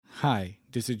Hi,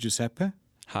 this is Giuseppe,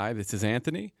 Hi, this is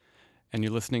Anthony, and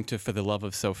you're listening to For the Love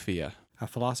of Sophia. a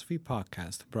philosophy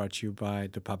podcast brought to you by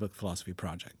the Public Philosophy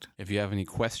Project. If you have any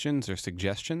questions or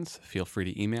suggestions, feel free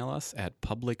to email us at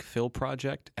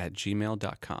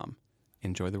publicphilproject@gmail.com.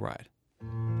 Enjoy the ride.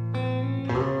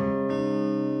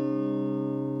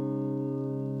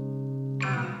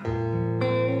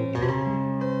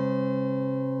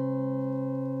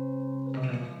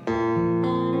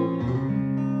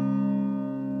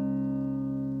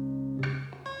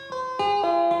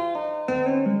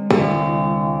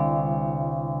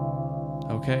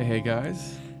 Okay, hey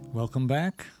guys. Welcome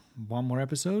back. One more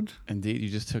episode. Indeed, you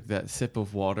just took that sip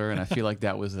of water, and I feel like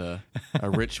that was a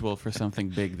ritual for something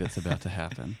big that's about to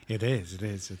happen. It is.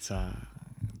 It's a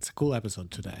cool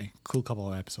episode today. Cool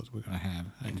couple of episodes we're going to have,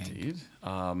 I think. Indeed.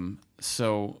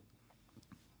 So,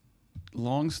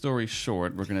 long story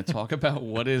short, we're going to talk about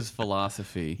what is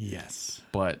philosophy. Yes.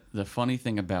 But the funny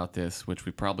thing about this, which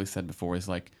we probably said before, is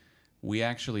like we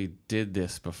actually did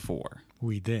this before.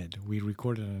 We did. We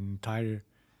recorded an entire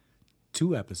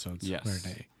 2 episodes Yes. per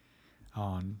day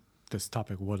on this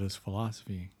topic, what is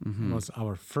philosophy? Mm-hmm. It was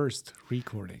our first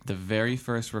recording. The very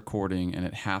first recording, and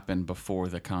it happened before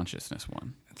the consciousness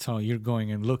one. So you're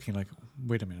going and looking like,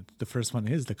 wait a minute, the first one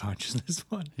is the consciousness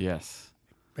one. Yes.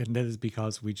 And that is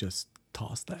because we just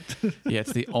tossed that. Yeah,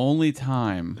 it's the only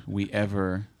time we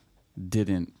ever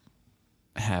didn't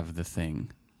have the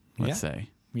thing, let's say.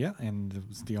 Yeah, and it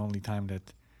was the only time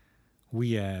that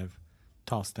we have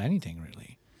tossed anything,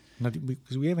 really. Not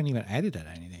because we haven't even edited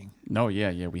anything. No,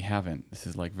 yeah, we haven't. This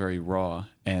is like very raw.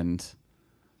 And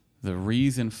the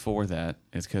reason for that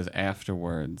is because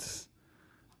afterwards,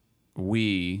 but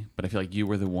I feel like you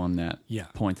were the one that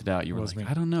pointed out, you were like, me.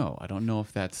 I don't know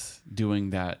if that's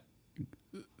doing that.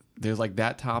 There's like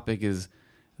that topic is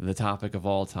the topic of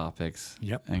all topics.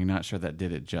 Yep. And I'm not sure that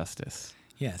did it justice.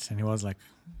 Yes, and it was like,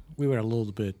 we were a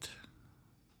little bit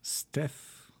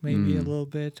stiff, maybe a little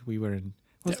bit. We were in,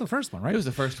 it was the first one, right? It was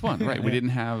the first one, right? We Yeah. didn't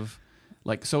have,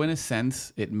 like, so in a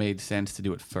sense, it made sense to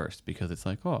do it first because it's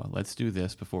like, oh, let's do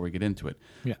this before we get into it.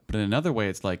 Yeah. But in another way,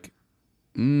 it's like,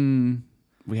 we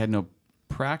had no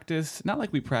practice. Not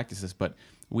like we practiced this, but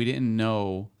we didn't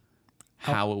know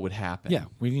how it would happen. Yeah,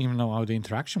 we didn't even know how the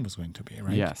interaction was going to be,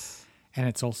 right? Yes. And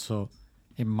it's also,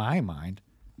 in my mind,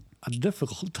 a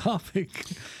difficult topic.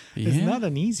 It's Yeah. not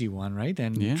an easy one, right?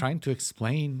 And Yeah. trying to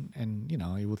explain, and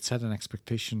it would set an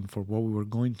expectation for what we were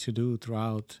going to do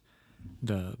throughout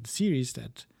the series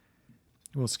that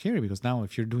was scary, because now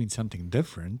if you're doing something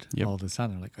different, Yep. all of a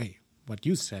sudden, like, hey, what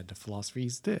you said, the philosophy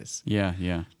is this.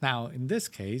 Yeah. Now, in this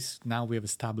case, now we have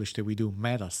established that we do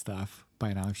meta stuff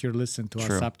by now. If you're listening to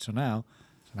True. us up to now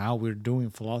we're doing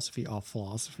philosophy of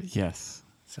philosophy. Yes.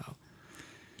 So,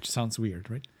 which sounds weird,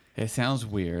 right? It sounds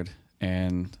weird.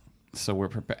 And so we're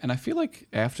prepared. And I feel like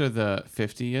after the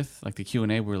 50th, like the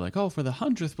Q&A, we were like, oh, for the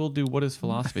 100th, we'll do what is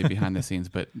philosophy behind the scenes.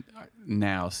 But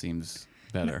now seems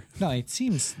better. No, it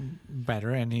seems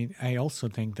better, and I also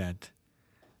think that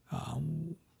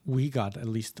we got, at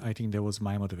least I think that was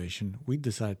my motivation. We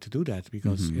decided to do that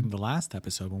because in the last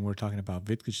episode, when we were talking about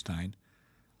Wittgenstein,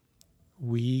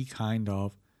 we kind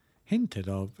of hinted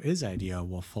of his idea of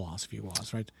what philosophy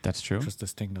was, right? That's true. Just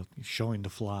this thing of showing the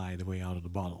fly the way out of the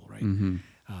bottle, right? Mm-hmm.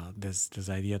 This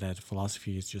idea that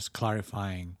philosophy is just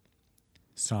clarifying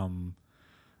some,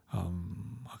 how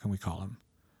can we call them?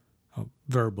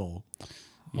 Verbal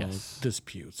Yes.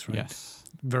 disputes, right? Yes.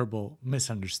 Verbal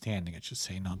misunderstanding, I should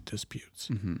say, not disputes.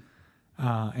 Mm-hmm.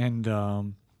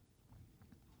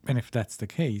 And if that's the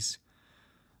case,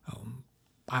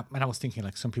 I was thinking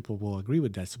like some people will agree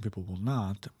with that, some people will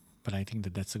not. But I think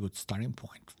that that's a good starting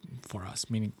point for us.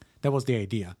 Meaning that was the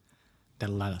idea that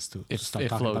led us to start it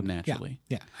talking flowed about naturally.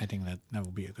 Yeah, I think that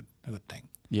will be a good thing.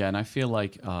 Yeah, and I feel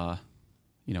like,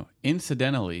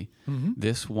 incidentally,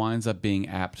 this winds up being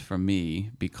apt for me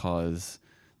because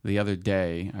the other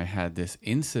day I had this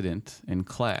incident in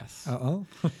class Uh-oh.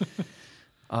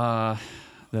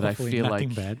 that I feel nothing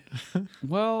like, bad.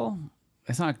 well,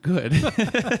 it's not good.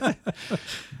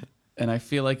 And I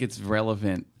feel like it's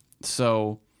relevant.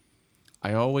 So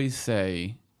I always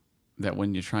say that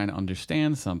when you're trying to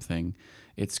understand something,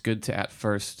 it's good to at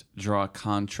first draw a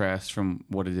contrast from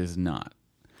what it is not.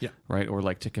 Yeah. Right? Or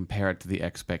like to compare it to the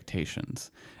expectations.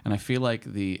 And I feel like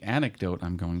the anecdote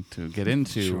I'm going to get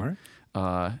into Sure.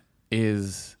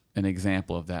 is an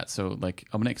example of that. So like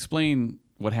I'm going to explain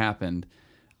what happened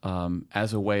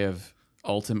as a way of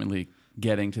ultimately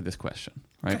getting to this question.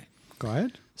 Right? Okay. Go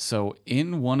ahead. So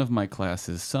in one of my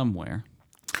classes somewhere,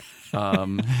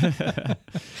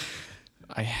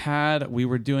 we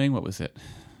were doing, what was it?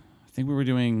 I think we were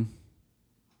doing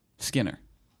Skinner.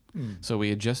 So we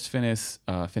had just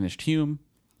finished Hume,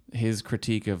 his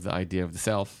critique of the idea of the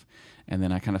self, and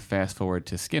then I kind of fast forward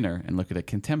to Skinner and look at a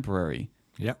contemporary,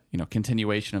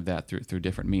 continuation of that through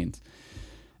different means.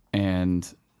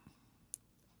 And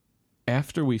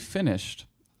after we finished,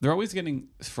 they're always getting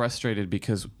frustrated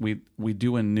because we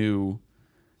do a new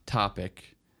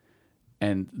topic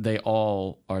and they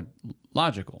all are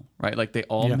logical, right? Like they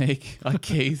all make a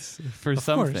case for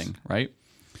something, right?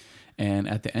 And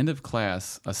at the end of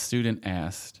class, a student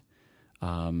asked,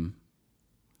 and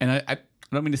I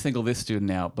don't mean to single this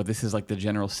student out, but this is like the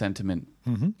general sentiment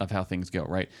of how things go,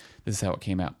 right? This is how it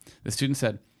came out. The student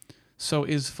said, so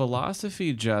is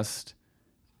philosophy just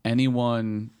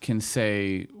anyone can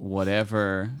say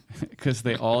whatever because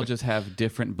they all just have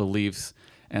different beliefs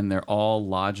and they're all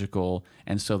logical,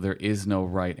 and so there is no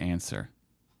right answer?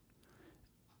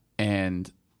 And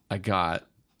I got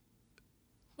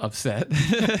upset,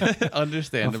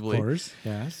 understandably. Of course,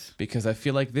 yes. Because I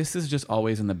feel like this is just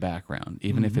always in the background,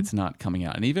 even if it's not coming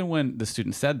out. And even when the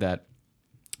student said that,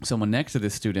 someone next to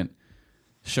this student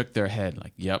shook their head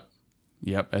like, yep,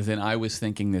 as in I was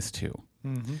thinking this too.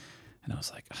 And I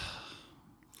was like,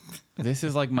 this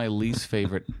is like my least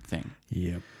favorite thing.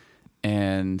 Yep.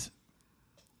 And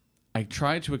I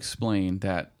tried to explain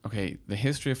that, okay, the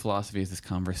history of philosophy is this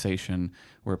conversation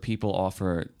where people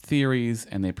offer theories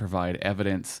and they provide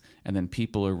evidence, and then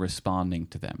people are responding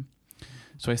to them.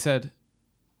 So I said,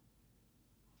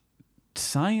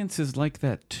 science is like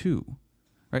that too,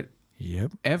 right?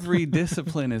 Yep. Every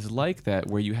discipline is like that,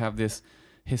 where you have this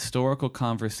historical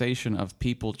conversation of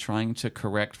people trying to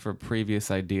correct for previous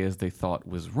ideas they thought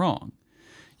was wrong.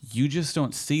 You just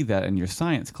don't see that in your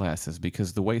science classes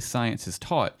because the way science is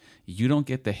taught, you don't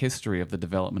get the history of the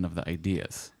development of the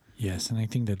ideas. Yes, and I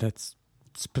think that that's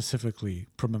specifically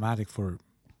problematic for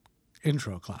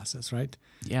intro classes, right?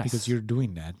 Yes. Because you're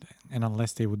doing that, and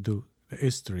unless they would do the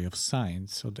history of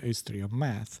science or the history of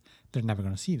math, they're never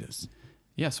going to see this.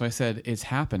 Yeah, so I said it's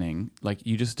happening. Like,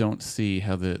 you just don't see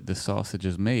how the sausage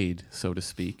is made, so to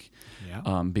speak.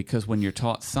 Yeah. Because when you're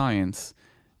taught science,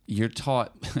 you're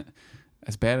taught...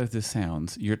 as bad as this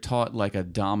sounds, you're taught like a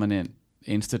dominant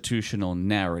institutional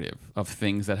narrative of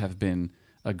things that have been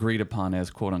agreed upon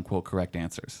as quote-unquote correct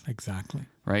answers. Exactly.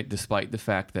 Right? Despite the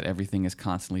fact that everything is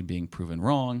constantly being proven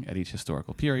wrong at each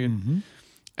historical period.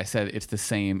 I said it's the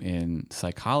same in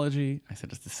psychology. I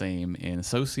said it's the same in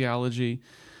sociology.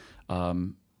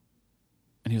 And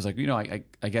he was like,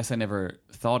 I guess I never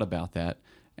thought about that.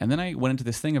 And then I went into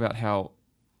this thing about how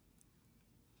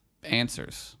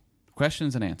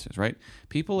questions and answers, right?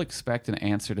 People expect an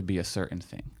answer to be a certain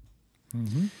thing.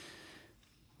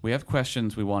 We have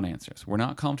questions, we want answers. We're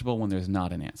not comfortable when there's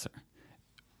not an answer.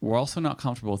 We're also not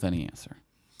comfortable with any answer,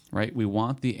 right? We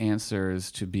want the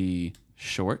answers to be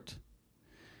short,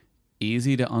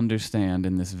 easy to understand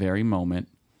in this very moment,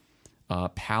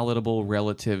 palatable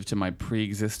relative to my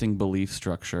pre-existing belief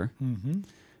structure,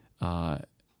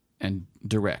 and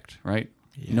direct, right?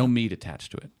 Yeah. No meat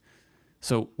attached to it.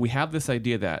 So we have this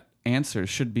idea that answers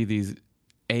should be these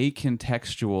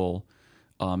acontextual,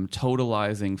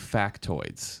 totalizing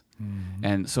factoids.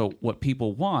 And so what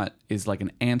people want is like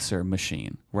an answer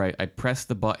machine, right? I press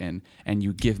the button and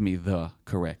you give me the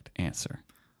correct answer.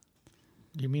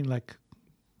 You mean like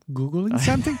Googling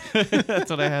something?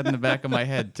 That's what I had in the back of my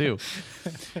head too.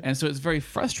 And so it's very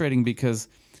frustrating because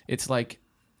it's like,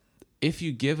 if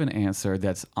you give an answer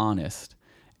that's honest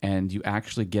and you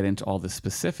actually get into all the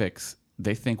specifics,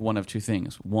 they think one of two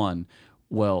things. One,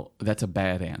 well, that's a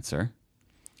bad answer.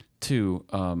 Two,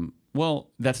 well,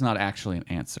 that's not actually an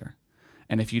answer.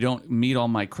 And if you don't meet all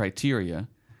my criteria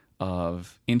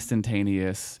of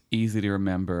instantaneous, easy to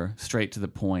remember, straight to the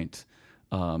point,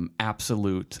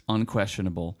 absolute,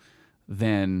 unquestionable,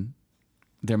 then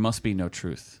there must be no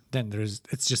truth. Then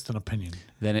it's just an opinion.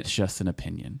 Then it's just an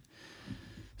opinion.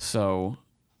 So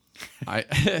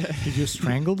Did you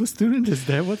strangle the student? Is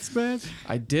that what's bad?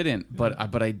 I didn't,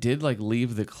 but I did like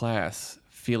leave the class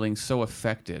feeling so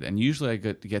affected. And usually I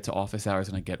get to office hours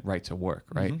and I get right to work,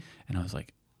 right? And I was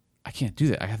like, I can't do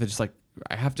that.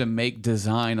 I have to make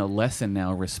design a lesson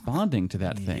now responding to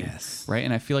that thing, right?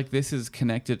 And I feel like this is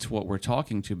connected to what we're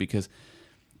talking to, because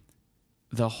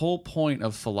the whole point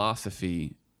of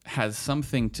philosophy has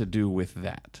something to do with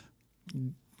that.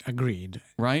 Agreed.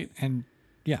 Right? And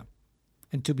yeah.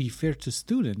 And to be fair to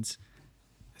students,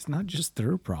 it's not just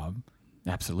their problem.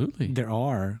 Absolutely. There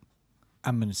are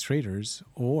administrators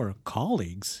or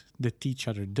colleagues that teach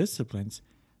other disciplines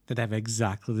that have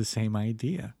exactly the same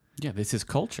idea. Yeah, this is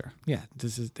culture. Yeah,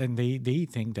 and they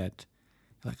think that,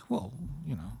 like, well,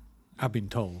 I've been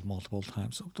told multiple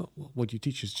times, what you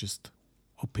teach is just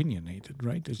opinionated,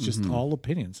 right? It's just all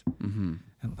opinions.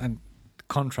 And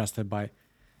contrasted by,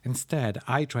 instead,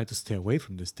 I try to stay away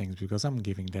from these things because I'm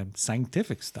giving them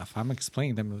scientific stuff. I'm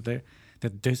explaining them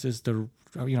that this is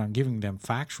I'm giving them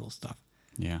factual stuff.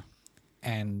 Yeah.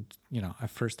 And, at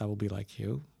first I will be like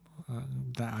you.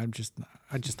 I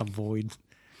just avoid.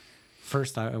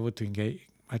 First, I would engage.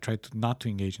 I try to not to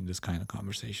engage in this kind of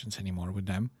conversations anymore with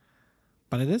them.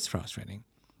 But it is frustrating.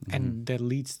 And that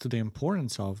leads to the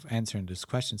importance of answering these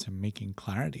questions and making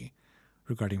clarity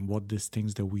regarding what these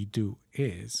things that we do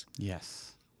is.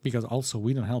 Yes. Because also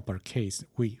we don't help our case,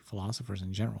 we philosophers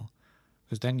in general.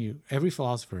 Because then every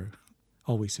philosopher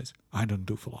always says, I don't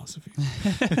do philosophy.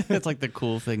 It's like the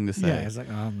cool thing to say. Yeah, it's like,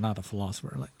 I'm not a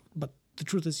philosopher. But the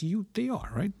truth is they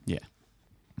are, right? Yeah.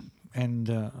 And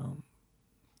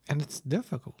it's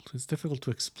difficult. It's difficult to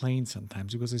explain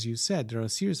sometimes because, as you said, there are a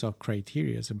series of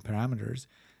criteria and parameters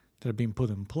that are being put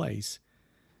in place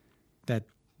that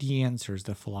the answers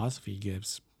that philosophy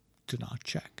gives do not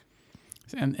check.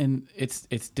 And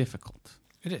it's difficult.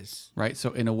 It is. Right?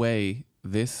 So in a way,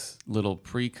 this little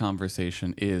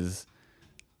pre-conversation is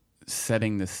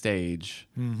setting the stage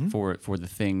for the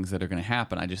things that are going to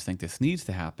happen. I just think this needs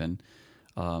to happen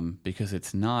because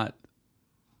it's not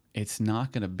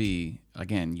going to be,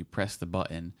 again, you press the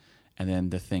button and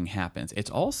then the thing happens. It's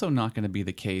also not going to be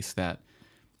the case that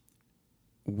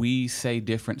we say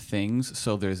different things,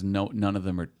 so there's none of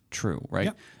them are true, right?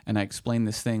 Yep. And I explain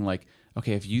this thing like,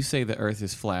 okay, if you say the earth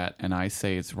is flat and I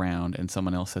say it's round and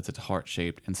someone else says it's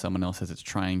heart-shaped and someone else says it's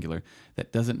triangular,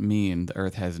 that doesn't mean the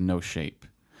earth has no shape.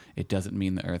 It doesn't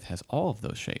mean the earth has all of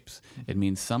those shapes. It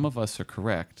means some of us are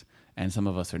correct and some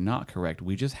of us are not correct.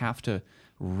 We just have to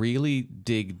really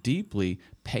dig deeply,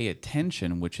 pay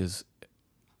attention, which is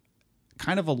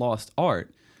kind of a lost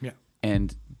art,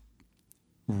 and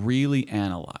really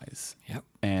analyze. Yep.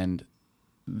 And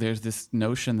there's this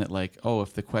notion that like, oh,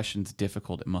 if the question's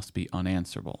difficult, it must be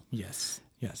unanswerable. Yes.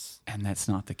 And that's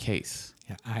not the case.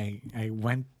 Yeah, I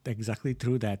went exactly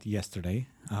through that yesterday.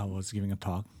 I was giving a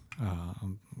talk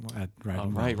at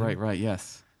Writing Mountain. Right,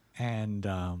 yes. And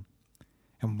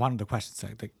one of the questions,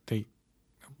 they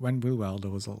went really well. There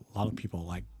was a lot of people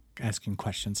like asking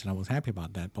questions, and I was happy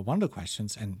about that. But one of the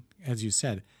questions, and as you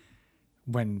said,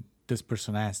 when this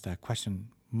person asked that question,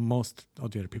 most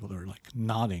of the other people are like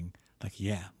nodding, like,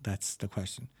 yeah, that's the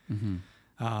question.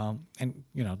 And,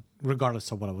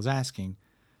 regardless of what I was asking,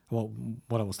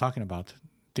 what I was talking about,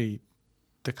 the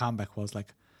comeback was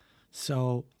like,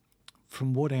 so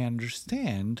from what I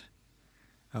understand,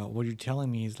 what you're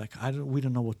telling me is like, we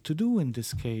don't know what to do in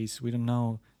this case. We don't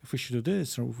know if we should do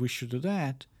this or if we should do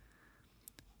that.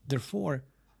 Therefore,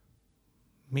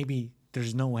 maybe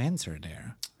there's no answer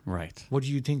there. Right. What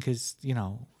do you think is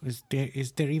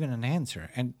there even an answer?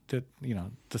 And the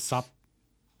subtext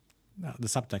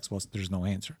was there's no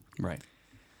answer. Right.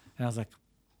 And I was like,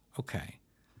 okay.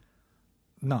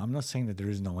 No, I'm not saying that there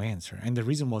is no answer. And the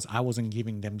reason was I wasn't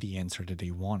giving them the answer that they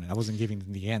wanted. I wasn't giving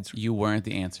them the answer. You weren't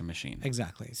the answer machine.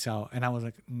 Exactly. So, and I was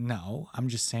like, no, I'm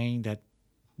just saying that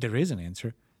there is an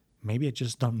answer. Maybe I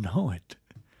just don't know it.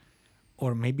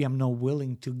 Or maybe I'm not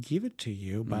willing to give it to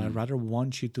you, but I rather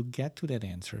want you to get to that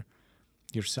answer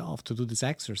yourself, to do this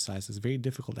exercise, this very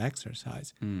difficult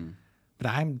exercise. But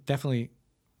I'm definitely,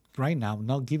 right now,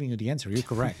 not giving you the answer. You're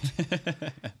correct.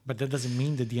 But that doesn't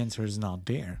mean that the answer is not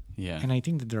there. Yeah. And I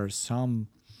think that there are some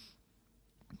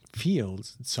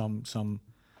fields, some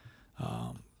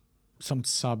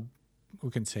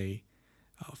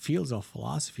fields of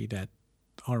philosophy that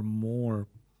are more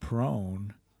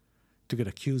prone to get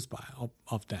accused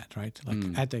of that, right?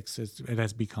 Like ethics, it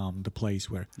has become the place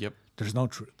where there's no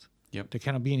truth. There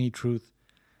cannot be any truth.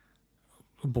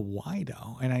 But why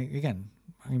though? And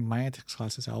in my ethics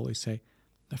classes, I always say,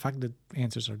 the fact that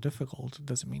answers are difficult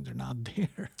doesn't mean they're not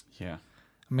there. Yeah.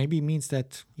 Maybe it means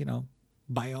that,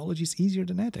 biology is easier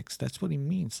than ethics. That's what it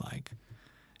means. Like,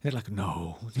 they're like,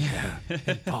 no,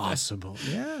 impossible.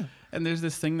 Yeah. And there's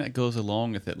this thing that goes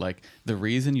along with it. Like, the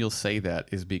reason you'll say that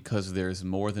is because there's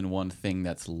more than one thing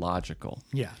that's logical.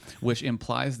 Yeah. Which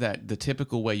implies that the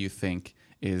typical way you think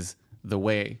is the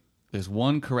way there's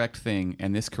one correct thing,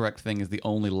 and this correct thing is the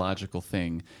only logical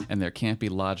thing, and there can't be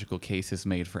logical cases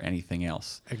made for anything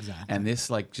else. Exactly. And this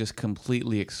just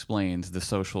completely explains the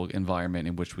social environment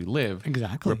in which we live.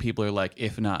 Exactly. Where people are like,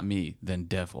 if not me, then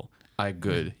devil. I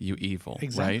good, you evil.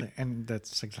 Exactly. Right? And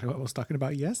that's exactly what I was talking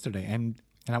about yesterday. And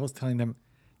I was telling them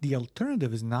the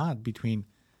alternative is not between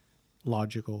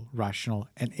logical, rational,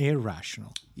 and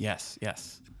irrational. Yes.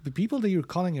 The people that you're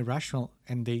calling irrational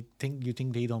and you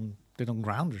think they don't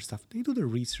ground their stuff. They do the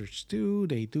research too.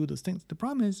 They do those things. The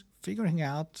problem is figuring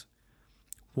out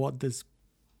what this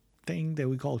thing that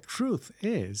we call truth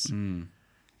is.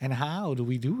 And how do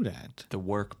we do that? The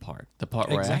work part, the part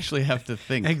where I actually have to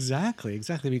think. Exactly,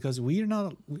 because we're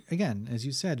not, again, as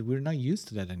you said, we're not used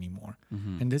to that anymore.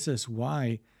 And this is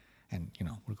why, and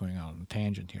we're going out on a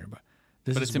tangent here, but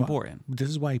it's important. This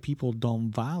is why people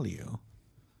don't value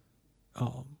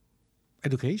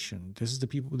education. This is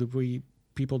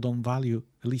people don't value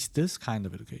at least this kind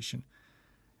of education.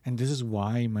 And this is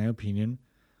why, in my opinion,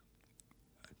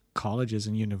 colleges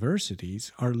and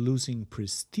universities are losing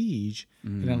prestige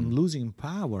and losing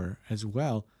power as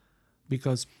well,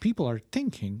 because people are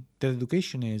thinking that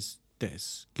education is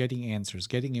this: getting answers,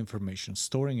 getting information,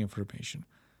 storing information.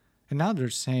 And now they're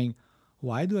saying,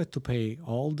 why do I have to pay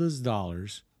all these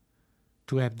dollars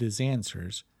to have these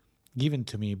answers given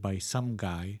to me by some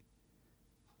guy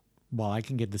while I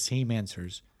can get the same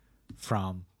answers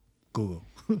from Google?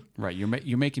 Right.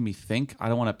 You're making me think. I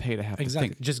don't want to pay to have to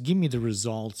think. Just give me the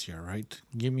results here, right?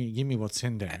 Give me what's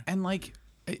in there. And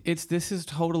this is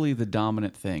totally the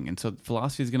dominant thing. And so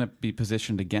philosophy is going to be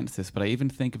positioned against this. But I even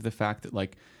think of the fact that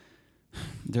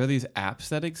there are these apps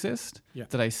that exist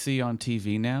that I see on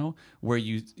TV now where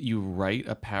you write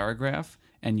a paragraph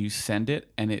and you send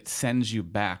it and it sends you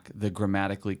back the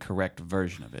grammatically correct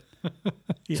version of it.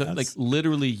 Yes. So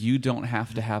literally you don't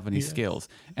have to have any skills.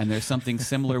 And there's something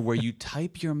similar where you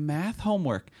type your math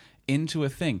homework into a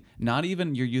thing. Not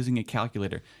even you're using a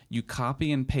calculator. You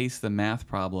copy and paste the math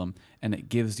problem and it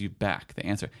gives you back the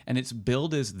answer. And it's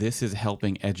billed as this is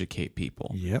helping educate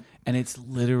people. Yep. And it's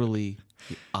literally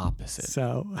the opposite.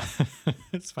 So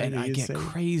it's funny. And I get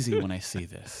crazy when I see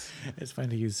this. It's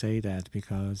funny you say that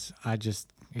because I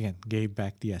just, again, gave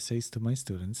back the essays to my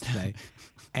students today.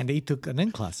 And they took an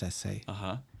in-class essay.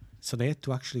 Uh-huh. So they had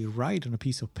to actually write on a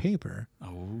piece of paper.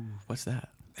 Oh, what's that?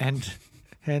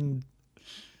 And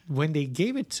when they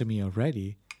gave it to me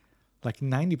already,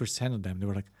 90% of them, they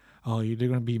were like, oh, they're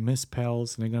going to be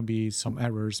misspells and they're going to be some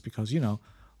errors because,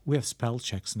 we have spell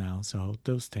checks now. So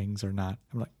those things are not.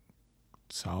 I'm like,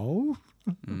 so?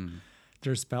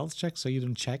 There's spell checks, so you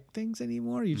don't check things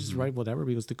anymore? You just write whatever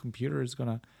because the computer is going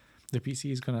to, the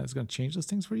PC is going to change those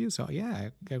things for you? So, yeah,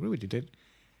 I agree with you.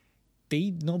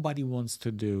 Nobody wants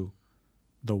to do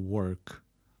the work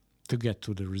to get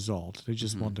to the result. They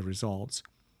just want the results.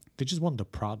 They just want the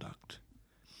product.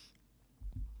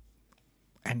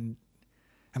 And,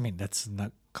 I mean, that's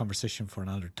a conversation for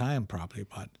another time probably,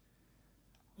 but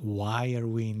why are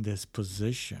we in this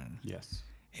position? Yes.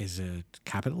 Is it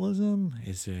capitalism?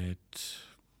 Is it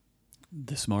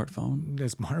the smartphone?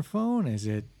 Is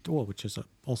it, which is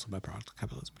also a byproduct of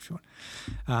capitalism, if you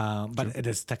want. But it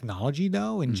is technology,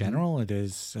 though, in general. It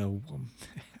is,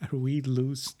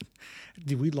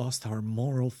 did we lost our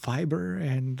moral fiber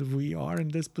and we are in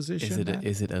this position?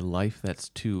 Is it a life that's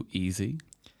too easy?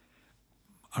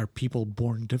 Are people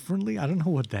born differently? I don't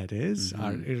know what that is.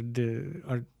 Are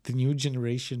the new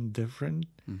generation different?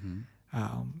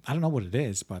 I don't know what it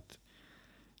is, but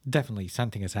definitely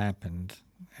something has happened.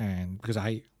 And because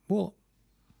I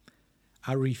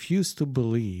refuse to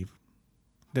believe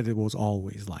that it was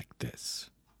always like this.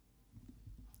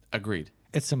 Agreed.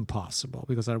 It's impossible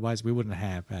because otherwise we wouldn't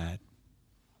have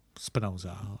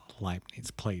Spinoza,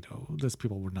 Leibniz, Plato. Those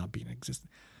people would not be in existence.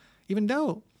 Even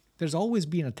though there's always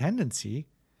been a tendency,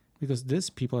 because these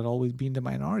people had always been the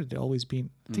minority. They've always been,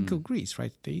 think of Greece,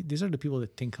 right? These are the people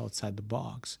that think outside the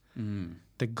box,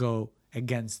 that go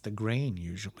against the grain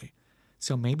usually.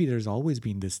 So maybe there's always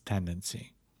been this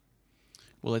tendency.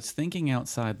 Well, it's thinking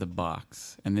outside the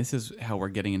box. And this is how we're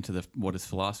getting into the what is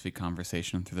philosophy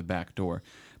conversation through the back door.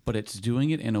 But it's doing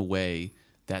it in a way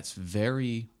that's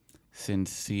very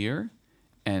sincere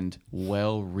and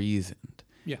well-reasoned.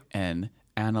 Yeah. And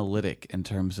analytic in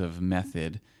terms of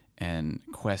method and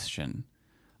question.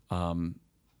 And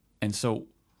so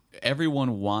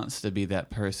everyone wants to be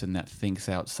that person that thinks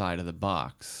outside of the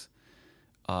box.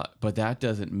 But that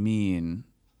doesn't mean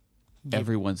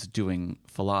everyone's doing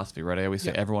philosophy, right? I always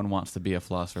say everyone wants to be a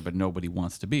philosopher, but nobody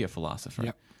wants to be a philosopher.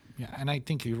 Yep. Yeah, and I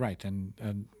think you're right.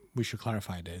 And we should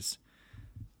clarify this.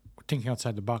 Thinking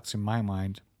outside the box, in my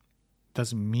mind,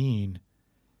 doesn't mean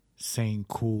saying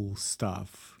cool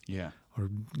stuff. Yeah. Or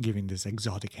giving these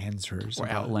exotic answers. Or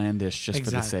outlandish just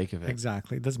for the sake of it.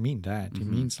 Exactly. It doesn't mean that. It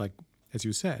means, as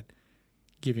you said,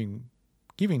 giving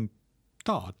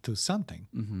thought to something.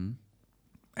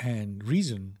 And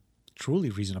truly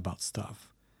reason about stuff.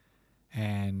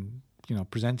 And,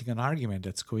 presenting an argument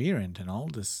that's coherent and all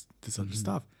this other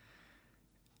stuff.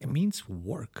 It means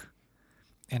work.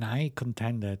 And I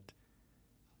contend that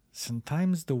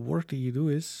sometimes the work that you do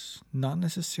is not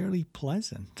necessarily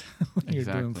pleasant when you're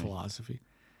doing philosophy.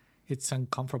 it's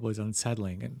uncomfortable, it's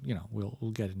unsettling, and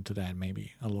we'll get into that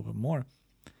maybe a little bit more.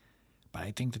 But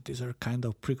I think that these are kind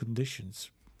of preconditions.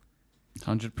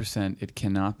 100%. It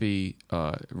cannot be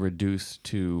reduced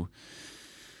to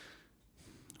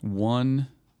one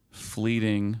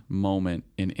fleeting moment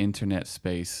in internet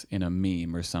space in a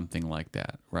meme or something like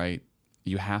that, right?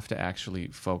 You have to actually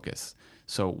focus.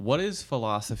 So what is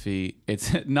philosophy?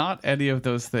 It's not any of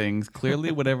those things.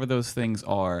 Clearly, whatever those things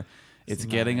are, it's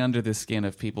getting under the skin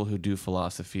of people who do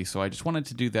philosophy. So I just wanted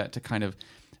to do that to kind of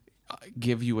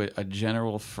give you a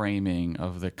general framing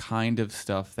of the kind of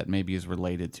stuff that maybe is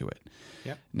related to it.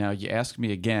 Yep. Now, you ask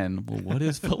me again, well, what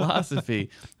is philosophy?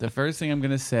 The first thing I'm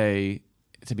going to say,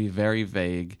 to be very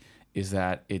vague, is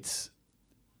that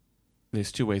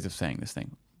there's two ways of saying this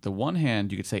thing. The one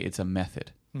hand, you could say it's a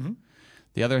method. Mm-hmm.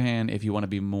 The other hand, if you want to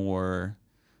be more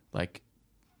like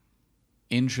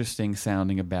interesting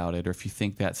sounding about it, or if you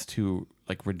think that's too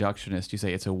like reductionist, you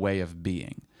say it's a way of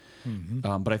being.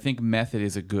 Mm-hmm. But I think method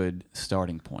is a good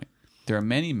starting point. There are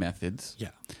many methods,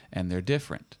 and they're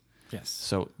different. Yes.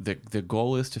 So the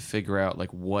goal is to figure out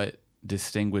like what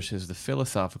distinguishes the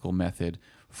philosophical method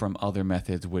from other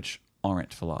methods which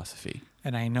aren't philosophy.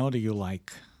 And I know that you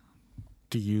like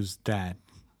to use that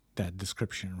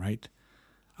description, right?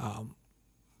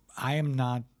 I am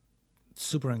not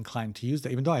super inclined to use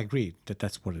that, even though I agree that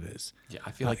that's what it is. Yeah,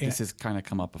 I feel like this has kind of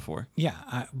come up before.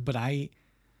 Yeah, but I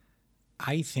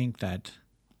think that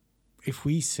if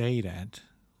we say that,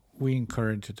 we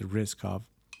encourage the risk of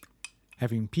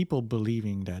having people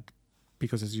believing that,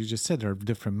 because as you just said, there are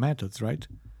different methods, right?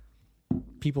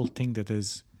 People think that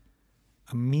there's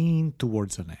a mean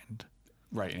towards an end.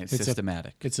 Right, and it's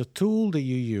systematic. It's a tool that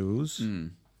you use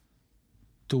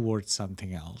towards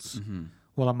something else. Mm-hmm.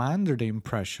 Well, I'm under the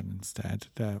impression instead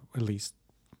that, at least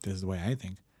this is the way I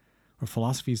think, where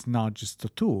philosophy is not just a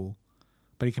tool,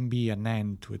 but it can be an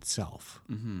end to itself.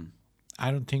 Mm-hmm.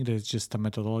 I don't think that it's just a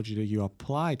methodology that you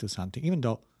apply to something, even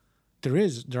though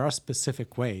there are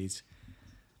specific ways.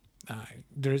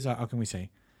 There is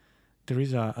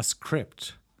a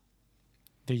script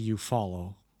that you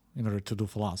follow in order to do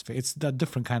philosophy. It's a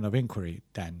different kind of inquiry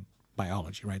than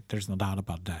biology, right? There's no doubt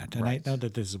about that. And right. I know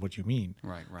that this is what you mean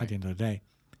right. at the end of the day.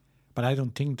 But I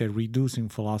don't think that reducing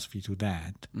philosophy to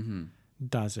that mm-hmm.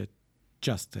 does it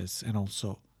justice, and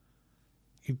also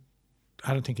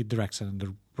I don't think it directs it in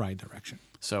the right direction.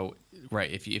 So,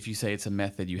 right, if you say it's a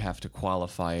method, you have to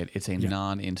qualify it. It's a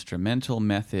non-instrumental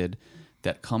method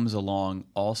that comes along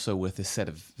also with a set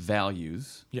of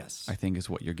values. Yes. I think is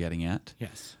what you're getting at.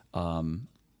 Yes. And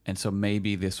so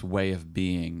maybe this way of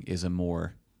being is a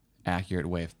more accurate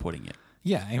way of putting it.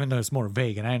 Yeah, even though it's more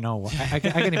vague, and I know I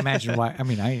can imagine why. I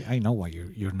mean, I know why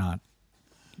you're not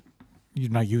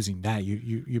using that.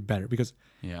 You better, because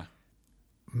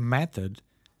method.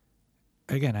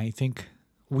 Again, I think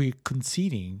we're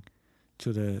conceding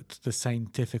to the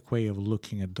scientific way of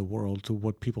looking at the world, to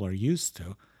what people are used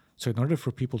to. So in order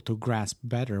for people to grasp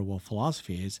better what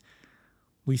philosophy is,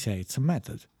 we say it's a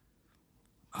method.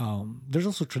 There's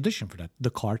also tradition for that.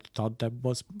 Descartes thought that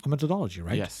was a methodology,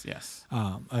 right? Yes.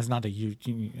 It's not that you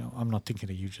know, I'm not thinking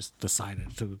that you just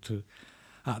decided to.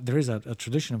 There is a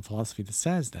tradition in philosophy that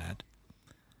says that.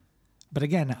 But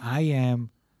again,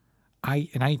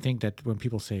 I think that when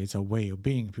people say it's a way of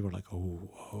being, people are like, oh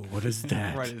what is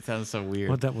that? Right, it sounds so weird.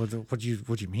 What do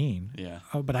you mean? Yeah.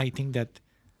 But I think that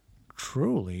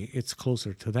truly it's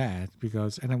closer to that,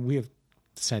 because, and then we have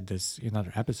said this in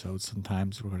other episodes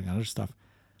sometimes regarding other stuff,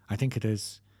 I think it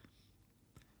is,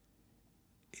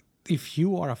 if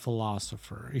you are a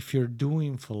philosopher, if you're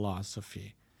doing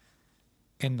philosophy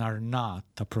and are not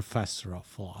a professor of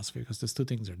philosophy, because those two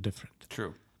things are different.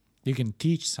 True. You can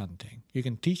teach something. You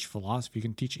can teach philosophy. You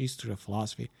can teach history of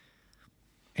philosophy,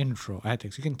 intro,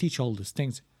 ethics. You can teach all these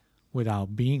things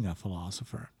without being a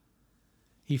philosopher.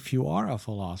 If you are a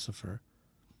philosopher,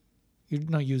 you're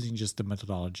not using just the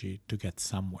methodology to get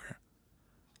somewhere.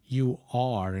 You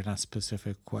are, in a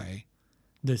specific way,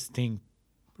 this thing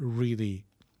really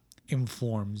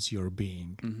informs your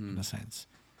being, in a sense.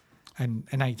 And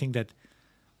I think that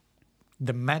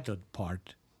the method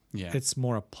part, it's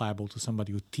more applicable to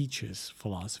somebody who teaches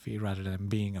philosophy rather than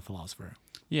being a philosopher.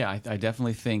 Yeah, I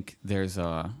definitely think there's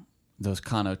those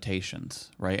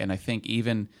connotations, right? And I think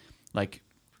even like,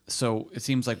 so it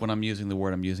seems like when I'm using the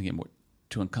word, I'm using it more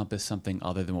to encompass something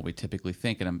other than what we typically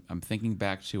think. And I'm thinking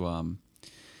back to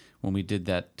when we did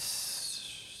that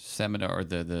seminar, or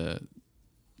the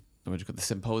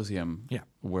symposium,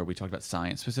 where we talked about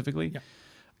science specifically.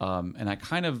 And I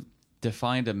kind of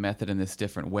defined a method in this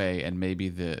different way, and maybe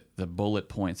the bullet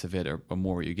points of it are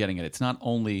more what you're getting at. It's not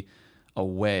only a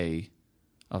way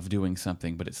of doing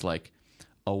something, but it's like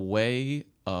a way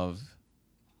of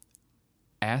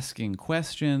asking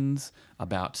questions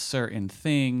about certain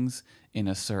things in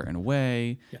a certain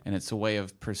way, and it's a way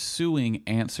of pursuing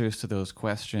answers to those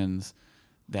questions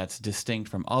that's distinct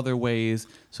from other ways.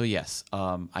 So yes,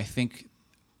 I think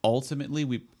ultimately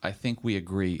we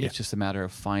agree. It's just a matter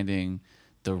of finding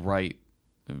the right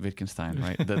Wittgenstein,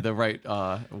 right? the right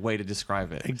way to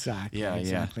describe it. Exactly.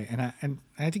 Exactly. And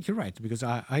I think you're right, because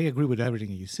I agree with everything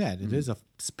you said. It is a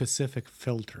specific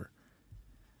filter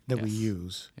that we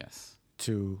use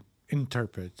to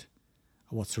interpret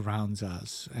what surrounds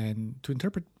us and to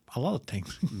interpret a lot of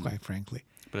things, quite frankly.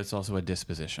 But it's also a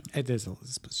disposition. It is a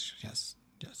disposition. Yes,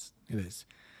 it is.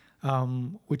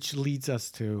 Which leads us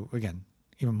to, again,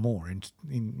 even more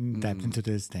in depth into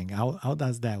this thing. How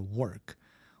does that work?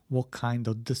 What kind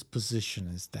of disposition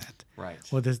is that? Right.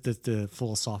 What is the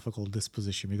philosophical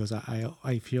disposition? Because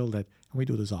I feel that we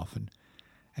do this often,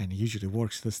 and it usually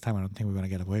works. This time I don't think we're going to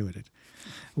get away with it.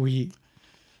 We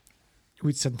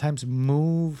sometimes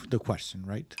move the question,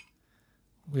 right?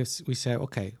 We say,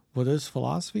 okay, what is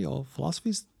philosophy? Oh,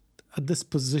 philosophy is a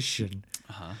disposition.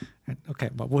 And, okay,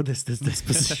 but what is this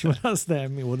disposition? What does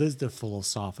that mean? What is the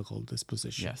philosophical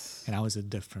disposition? Yes. And how is it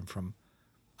different from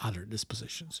other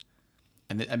dispositions?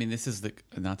 And I mean, this is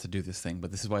not to do this thing,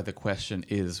 but this is why the question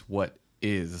is, what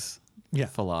is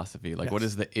philosophy? Like, what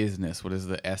is the isness? What is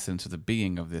the essence or the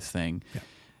being of this thing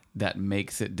that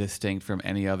makes it distinct from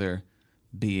any other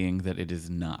being that it is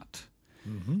not?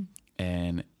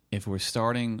 And if we're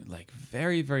starting like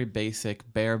very, very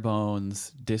basic, bare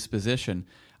bones disposition,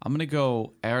 I'm going to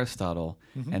go Aristotle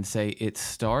and say it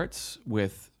starts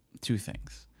with two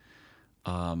things.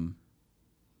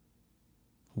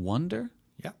 Wonder.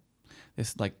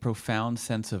 This like profound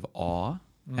sense of awe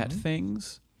at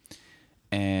things.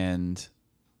 And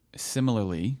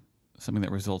similarly, something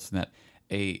that results in that,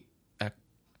 a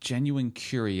genuine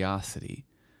curiosity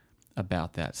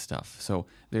about that stuff. So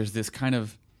there's this kind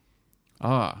of,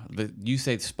 you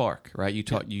say spark, right? You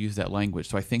use that language.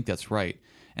 So I think that's right.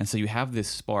 And so you have this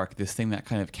spark, this thing that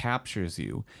kind of captures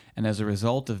you. And as a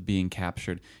result of being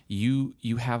captured, you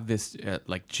have this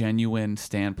like genuine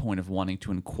standpoint of wanting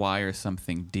to inquire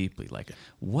something deeply. Like,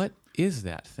 what is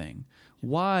that thing?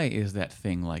 Why is that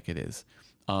thing like it is?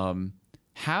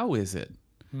 How is it?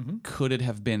 Could it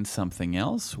have been something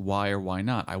else? Why or why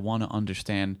not? I want to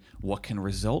understand what can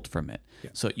result from it.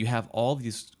 So you have all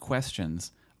these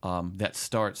questions that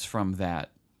starts from that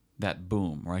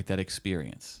boom, right? That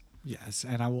experience. Yes,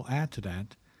 and I will add to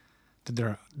that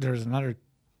there's another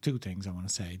two things I want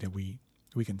to say that we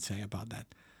can say about that.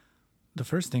 The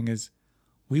first thing is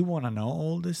we want to know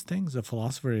all these things. The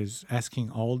philosopher is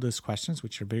asking all these questions,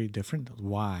 which are very different.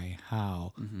 Why?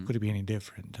 How? Could it be any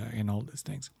different? And all these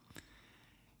things.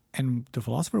 And the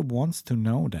philosopher wants to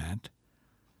know that,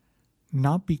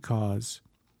 not because,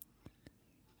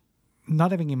 not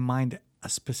having in mind a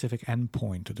specific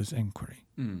endpoint to this inquiry.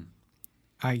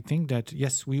 I think that,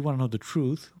 yes, we want to know the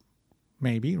truth,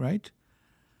 maybe, right?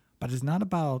 But it's not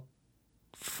about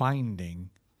finding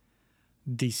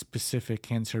the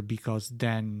specific answer, because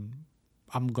then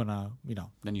I'm gonna,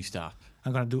 Then you stop.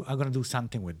 I'm gonna do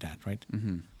something with that, right?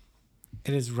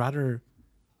 It is rather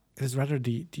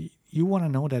the you want to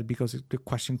know that because the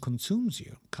question consumes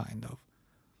you, kind of.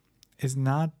 It's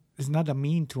not a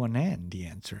mean to an end, the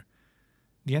answer.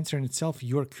 The answer in itself,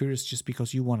 you're curious just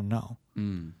because you want to know.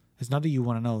 It's not that you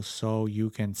want to know so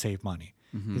you can save money.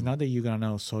 It's not that you're going to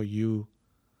know so you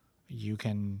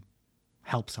can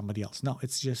help somebody else. No,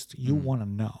 it's just you want to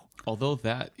know. Although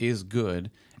that is good,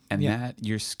 and that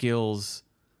your skills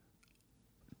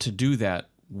to do that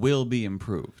will be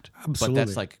improved. Absolutely. But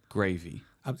that's like gravy.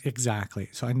 Exactly.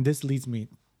 So, and this leads me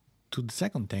to the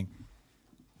second thing.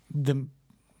 The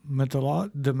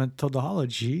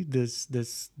methodology, this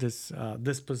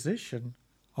disposition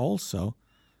also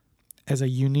has a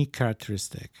unique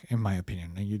characteristic, in my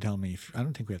opinion. And you tell me if, I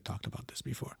don't think we have talked about this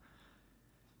before.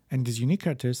 And this unique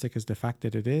characteristic is the fact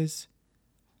that it is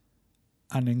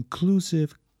an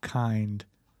inclusive kind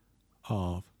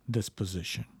of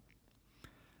disposition.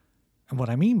 And what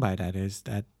I mean by that is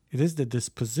that it is the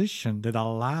disposition that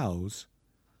allows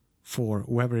for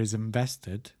whoever is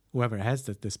invested, whoever has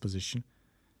that disposition,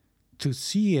 to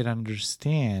see and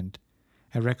understand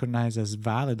and recognize as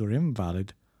valid or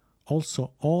invalid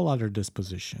also all other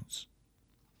dispositions.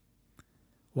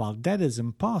 While that is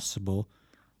impossible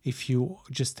if you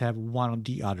just have one of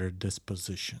the other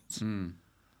dispositions.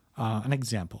 An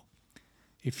example,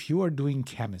 if you are doing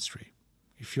chemistry,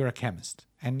 if you're a chemist,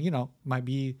 and might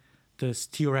be this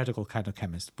theoretical kind of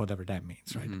chemist, whatever that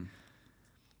means, right?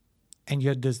 And you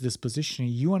have this disposition,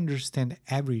 you understand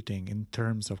everything in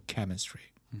terms of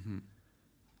chemistry.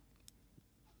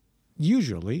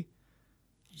 usually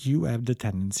you have the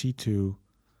tendency to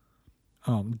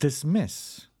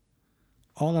dismiss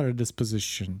all other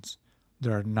dispositions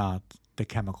that are not the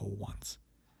chemical ones.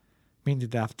 Meaning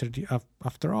that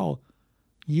after all,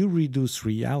 you reduce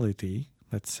reality,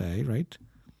 let's say, right,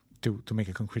 to make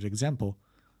a concrete example,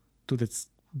 to its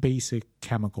basic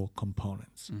chemical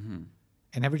components. Mm-hmm.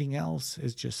 And everything else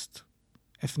is just,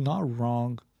 if not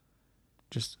wrong,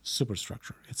 just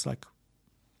superstructure. It's like,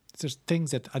 there's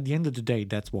things that at the end of the day,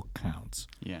 that's what counts.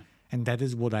 Yeah. And that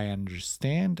is what I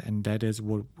understand, and that is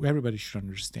what everybody should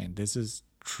understand. This is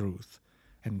truth.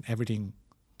 And everything,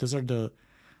 those are the,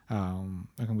 how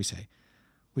can we say?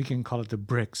 We can call it the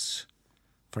bricks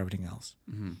for everything else.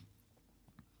 Mm-hmm.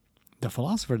 The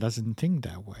philosopher doesn't think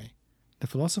that way. The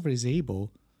philosopher is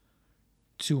able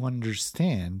to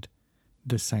understand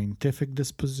the scientific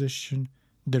disposition,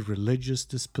 the religious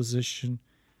disposition,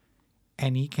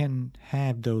 and he can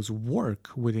have those work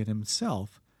within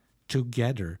himself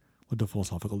together with the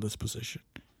philosophical disposition.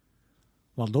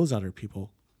 While those other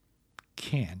people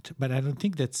can't. But I don't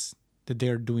think that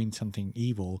they're doing something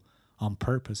evil on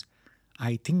purpose.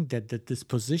 I think that the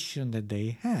disposition that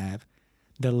they have,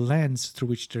 the lens through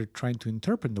which they're trying to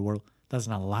interpret the world,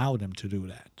 doesn't allow them to do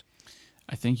that.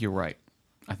 I think you're right.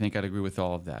 I think I'd agree with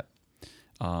all of that.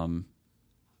 And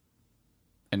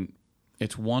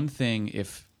it's one thing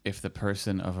if the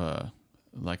person of a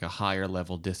higher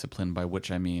level discipline, by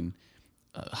which I mean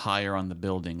higher on the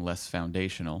building, less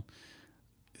foundational,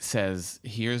 says,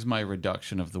 here's my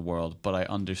reduction of the world, but I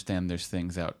understand there's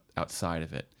things outside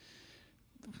of it.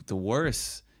 The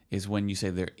worse is when you say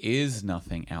there is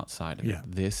nothing outside of it.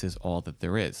 This is all that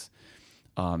there is.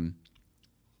 And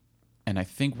I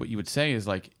think what you would say is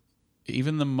like,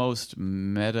 even the most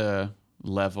meta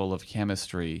level of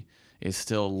chemistry is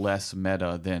still less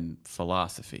meta than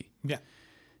philosophy. Yeah.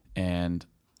 And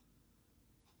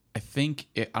I think,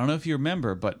 I don't know if you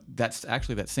remember, but that's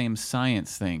actually that same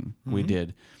science thing we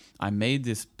did. I made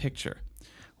this picture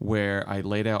where I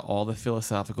laid out all the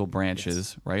philosophical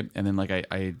branches, right? And then like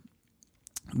I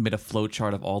made a flow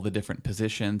chart of all the different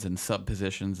positions and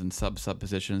sub-positions and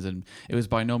sub-sub-positions. And it was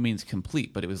by no means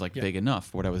complete, but it was like big enough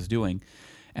for what I was doing.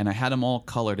 And I had them all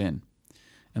colored in.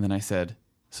 And then I said,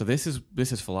 so this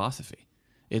is philosophy.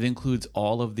 It includes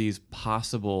all of these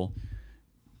possible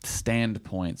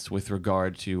standpoints with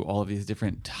regard to all of these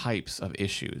different types of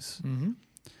issues. Mm-hmm.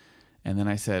 And then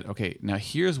I said, okay, now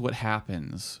here's what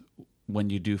happens when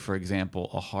you do, for example,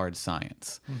 a hard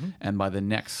science. Mm-hmm. And by the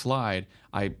next slide,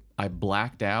 I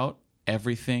blacked out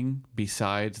everything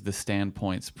besides the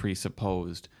standpoints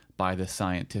presupposed by the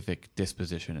scientific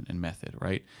disposition and method,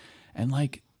 right? And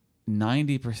like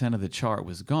 90% of the chart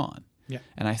was gone. Yeah.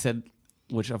 And I said,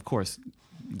 which of course,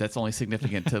 that's only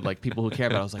significant to like people who care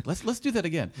about it. I was like, let's do that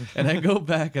again. And I go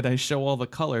back and I show all the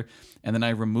color, and then I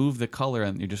remove the color,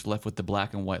 and you're just left with the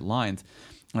black and white lines.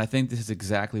 And I think this is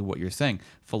exactly what you're saying.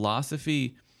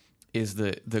 Philosophy is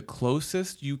the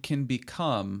closest you can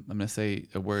become, I'm going to say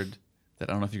a word that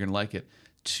I don't know if you're going to like it,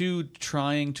 to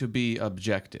trying to be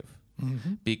objective.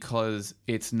 Mm-hmm. Because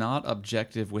it's not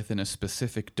objective within a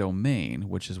specific domain,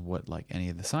 which is what like any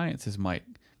of the sciences might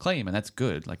claim, and that's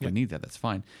good. Like we need that, that's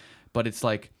fine. But it's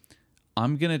like,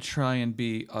 I'm going to try and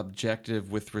be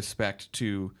objective with respect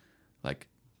to like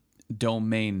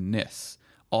domainness,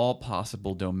 all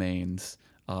possible domains.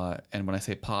 And when I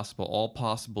say possible, all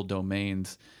possible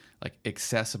domains like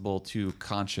accessible to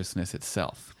consciousness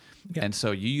itself. Yeah. And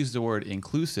so you use the word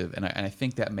inclusive, and I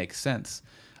think that makes sense.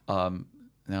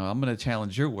 Now I'm going to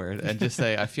challenge your word and just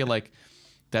say I feel like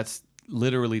that's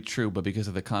literally true, but because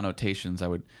of the connotations, I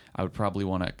would probably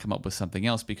want to come up with something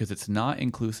else, because it's not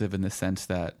inclusive in the sense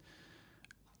that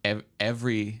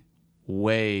every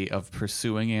way of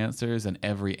pursuing answers and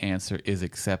every answer is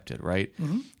accepted, right?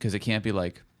 Because it can't be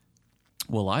like,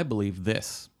 well, I believe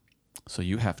this, so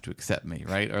you have to accept me,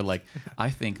 right? Or like, I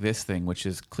think this thing, which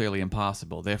is clearly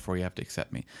impossible, therefore you have to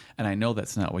accept me. And I know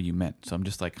that's not what you meant, so I'm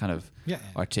just like kind of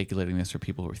articulating this for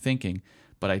people who are thinking.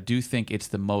 But I do think it's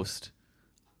the most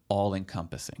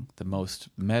all-encompassing, the most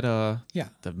meta,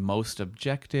 the most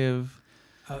objective.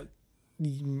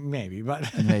 Maybe, but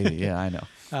maybe, I know.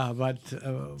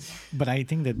 But I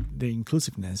think that the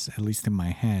inclusiveness, at least in my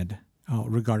head,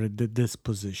 regarded the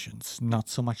dispositions, not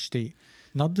so much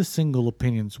not the single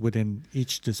opinions within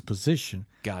each disposition.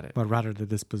 Got it. But rather the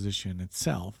disposition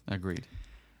itself. Agreed.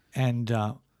 And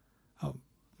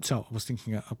so I was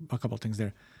thinking a couple of things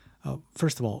there.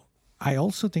 First of all, I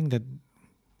also think that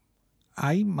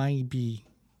I might be,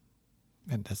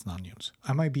 and that's not news,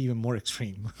 I might be even more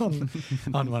extreme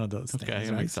on one of those things. Okay,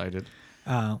 I'm excited.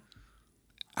 I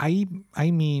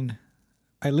mean,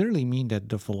 I literally mean that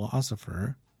the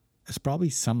philosopher is probably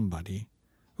somebody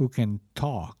who can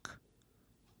talk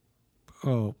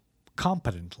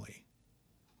competently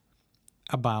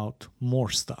about more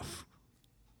stuff.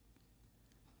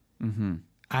 Mm-hmm.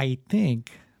 I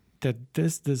think that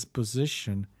this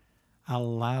disposition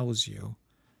allows you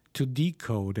to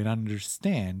decode and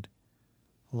understand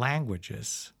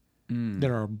languages that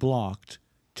are blocked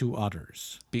to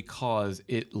others. Because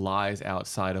it lies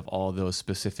outside of all those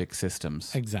specific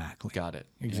systems. Exactly. Got it.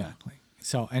 Exactly. Yeah.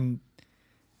 So, and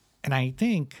I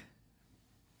think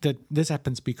that this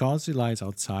happens because it lies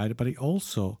outside, but it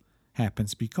also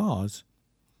happens because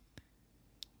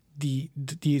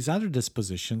these other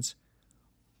dispositions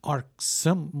are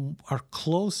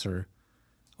closer,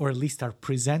 or at least are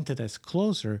presented as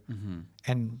closer,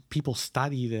 and people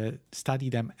study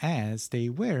them as they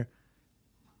were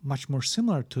much more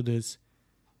similar to this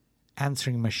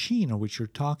answering machine of which you're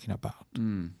talking about.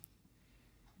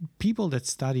 People that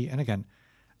study, and again,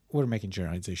 we're making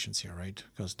generalizations here, right?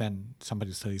 Because then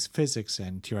somebody who studies physics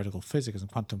and theoretical physics and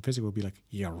quantum physics will be like,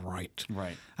 "Yeah, right.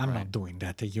 Right. I'm not doing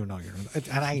that. You know, you're not."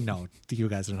 And I know you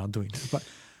guys are not doing that.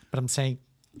 But I'm saying,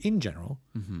 in general,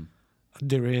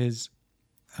 there is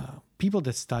people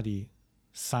that study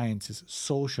sciences,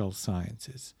 social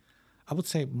sciences. I would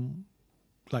say,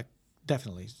 like,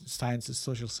 definitely sciences,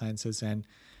 social sciences,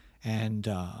 and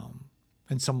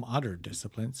some other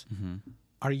disciplines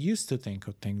are used to think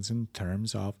of things in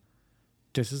terms of,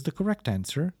 this is the correct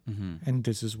answer, and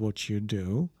this is what you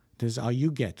do. This is how you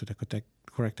get to the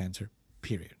correct answer,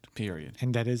 period.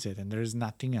 And that is it, and there is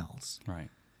nothing else. Right.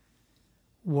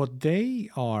 What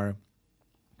they are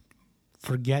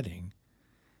forgetting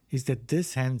is that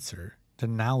this answer, that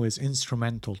now is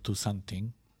instrumental to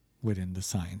something within the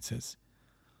sciences,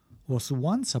 was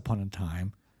once upon a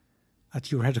time a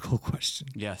theoretical question.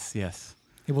 Yes.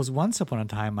 It was once upon a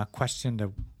time a question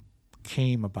that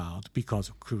came about because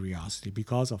of curiosity,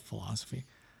 because of philosophy.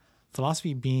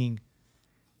 Philosophy being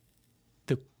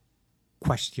the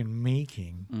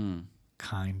question-making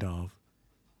kind of,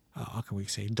 how can we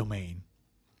say, domain.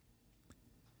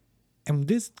 And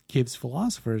this gives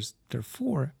philosophers,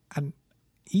 therefore, an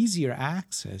easier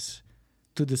access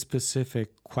to the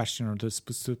specific question or the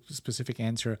specific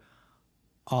answer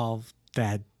of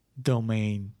that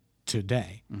domain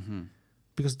today.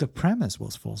 Because the premise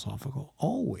was philosophical,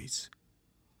 always.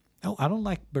 Oh, I don't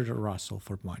like Bertrand Russell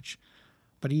for much,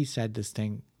 but he said this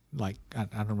thing, like, I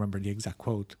don't remember the exact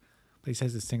quote, but he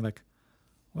says this thing like,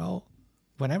 well,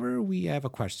 whenever we have a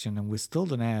question and we still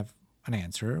don't have an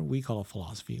answer, we call it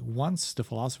philosophy. Once the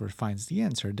philosopher finds the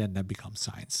answer, then that becomes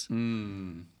science.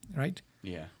 Right?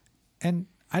 Yeah. And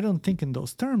I don't think in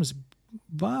those terms,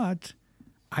 but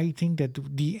I think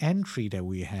that the entry that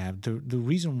we have, the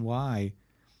reason why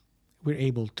we're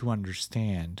able to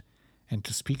understand and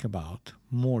to speak about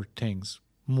more things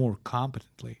more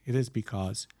competently, it is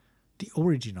because the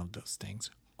origin of those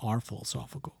things are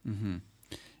philosophical.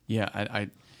 Yeah, I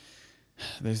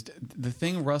there's the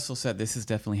thing Russell said, this is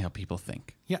definitely how people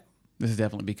think. Yeah. This is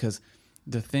definitely because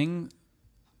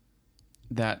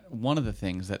one of the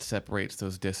things that separates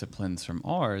those disciplines from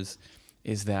ours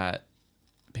is that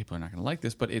people are not going to like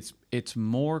this, but it's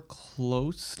more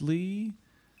closely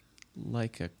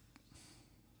like a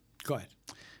Go ahead.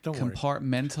 Don't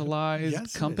compartmentalized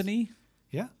yes, company.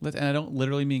 Yeah. And I don't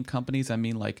literally mean companies. I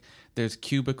mean, like, there's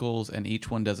cubicles and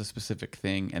each one does a specific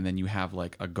thing, and then you have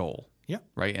like a goal. Yeah.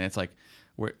 Right. And it's like,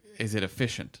 is it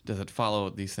efficient? Does it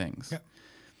follow these things? Yeah.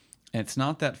 And it's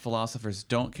not that philosophers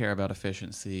don't care about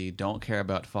efficiency, don't care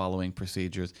about following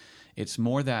procedures. It's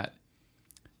more that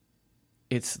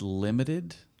it's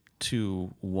limited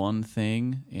to one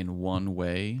thing in one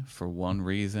way for one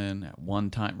reason at one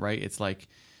time, right? It's like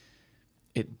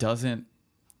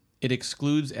it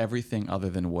excludes everything other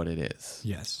than what it is.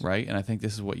 Yes. Right? And I think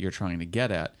this is what you're trying to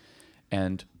get at.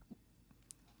 And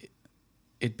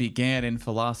it began in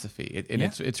philosophy.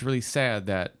 It's really sad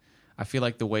that I feel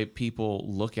like the way people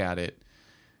look at it,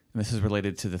 and this is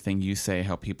related to the thing you say,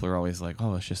 how people are always like,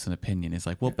 oh, it's just an opinion. It's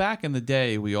like, well, back in the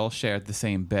day, we all shared the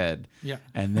same bed. Yeah.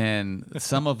 And then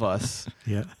some of us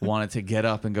wanted to get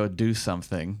up and go do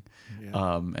something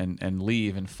and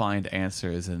leave and find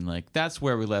answers. And like, that's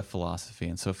where we left philosophy.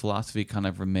 And so philosophy kind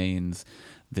of remains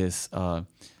this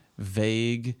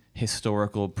vague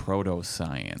historical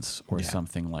proto-science or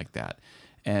something like that.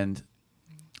 And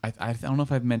I don't know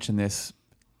if I've mentioned this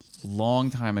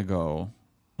long time ago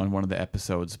on one of the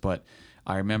episodes, but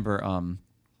I remember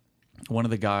one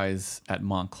of the guys at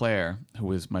Montclair, who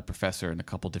was my professor in a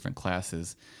couple different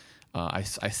classes, I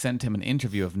sent him an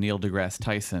interview of Neil deGrasse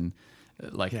Tyson,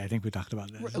 I think we talked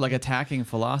about this, like attacking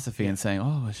philosophy and saying,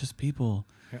 oh, it's just people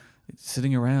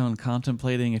sitting around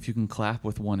contemplating if you can clap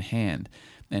with one hand.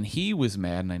 And he was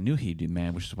mad, and I knew he'd be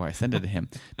mad, which is why I sent it to him,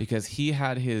 because he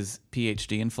had his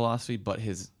PhD in philosophy, but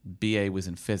his BA was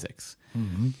in physics.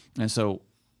 Mm-hmm. And so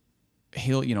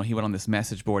he went on this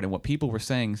message board, and what people were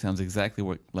saying sounds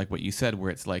exactly like what you said, where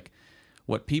it's like,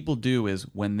 what people do is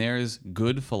when there's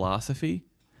good philosophy,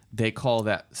 they call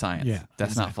that science. Yeah,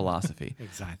 that's exactly. Not philosophy.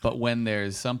 Exactly. But when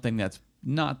there's something that's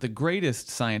not the greatest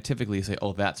scientifically, you say,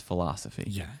 oh, that's philosophy.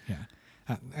 Yeah,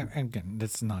 yeah. And again,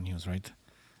 that's not news, right?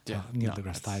 Yeah, Neil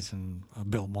deGrasse Tyson,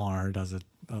 Bill Maher does it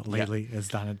lately. Has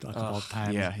done it a couple of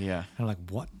times. Yeah, yeah. And I'm like,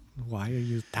 what? Why are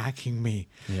you attacking me?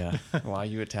 Yeah. Why are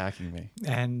you attacking me?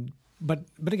 But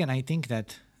again, I think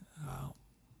that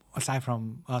aside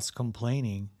from us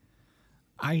complaining,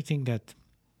 I think that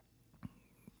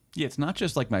it's not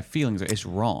just like my feelings; it's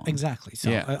wrong. Exactly.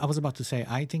 So I was about to say,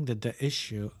 I think that the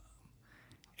issue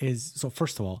is, so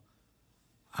first of all,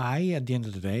 at the end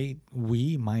of the day,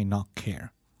 we might not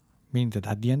care. Meaning that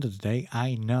at the end of the day,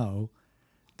 I know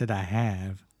that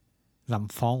I'm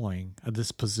following a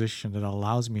disposition that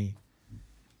allows me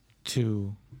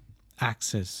to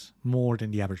access more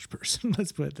than the average person.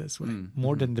 Let's put it this way.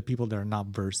 More than the people that are not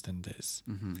versed in this.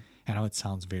 Mm-hmm. I know it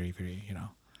sounds very, very,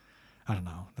 I don't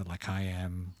know, that like I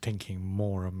am thinking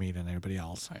more of me than everybody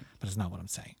else. Right. But it's not what I'm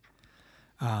saying.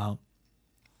 But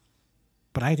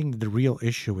I think the real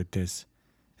issue with this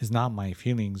is not my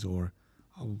feelings or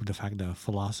the fact that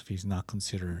philosophy is not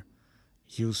considered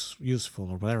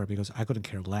useful or whatever, because I couldn't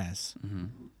care less.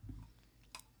 Mm-hmm.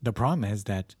 The problem is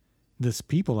that these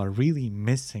people are really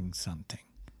missing something.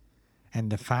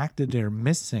 And the fact that they're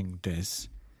missing this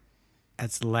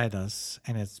has led us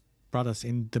and it's brought us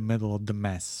in the middle of the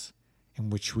mess in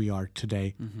which we are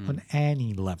today on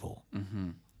any level.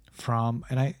 Mm-hmm.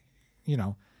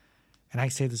 And I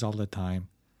say this all the time,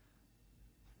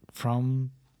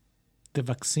 from the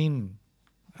vaccine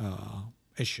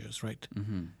issues, right?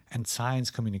 Mm-hmm. And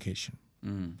science communication.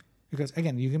 Mm. Because,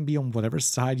 again, you can be on whatever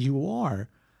side you are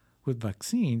with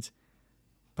vaccines,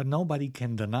 but nobody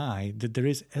can deny that there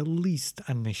is at least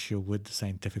an issue with the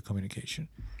scientific communication.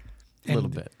 A little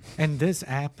bit. And this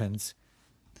happens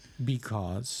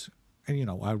because, and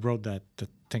I wrote the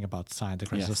thing about science, the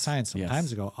crisis of science some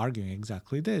times ago, arguing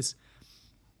exactly this.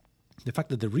 The fact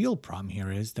that the real problem here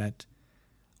is that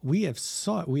we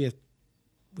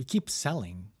keep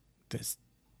selling this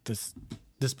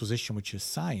position, which is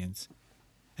science,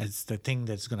 as the thing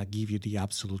that's going to give you the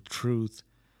absolute truth,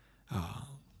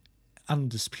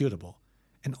 undisputable.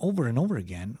 And over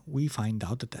again, we find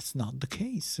out that that's not the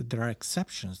case. That there are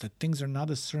exceptions, that things are not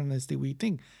as certain as we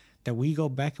think, that we go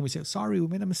back and we say, sorry, we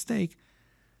made a mistake.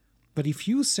 But if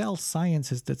you sell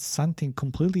science as that's something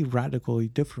completely radically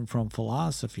different from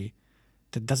philosophy,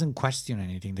 that doesn't question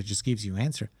anything, that just gives you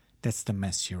answer, that's the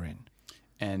mess you're in.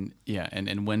 And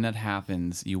and when that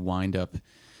happens, you wind up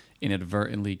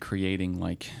inadvertently creating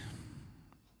like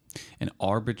an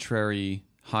arbitrary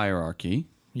hierarchy.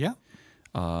 Yeah.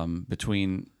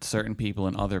 Between certain people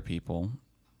and other people.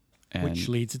 And which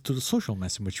leads to the social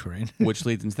mess in which we're in. Which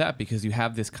leads into that, because you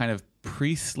have this kind of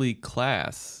priestly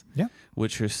class,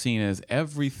 which are seen as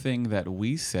everything that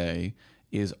we say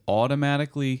is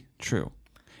automatically true.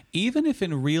 Even if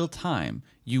in real time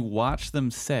you watch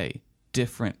them say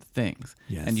different things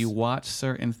and you watch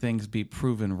certain things be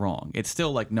proven wrong, it's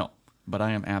still like, no, but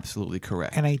I am absolutely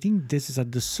correct. And I think this is a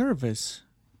disservice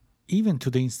even to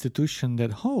the institution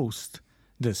that hosts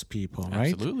these people,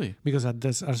 right? Absolutely. Because at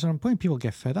a certain point, people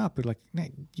get fed up. They're like,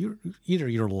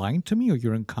 you're lying to me or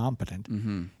you're incompetent.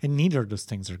 Mm-hmm. And neither of those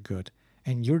things are good.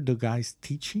 And you're the guys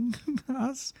teaching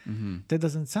us? Mm-hmm. That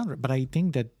doesn't sound right. But I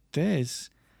think that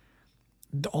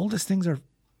all these things are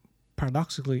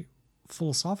paradoxically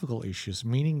philosophical issues,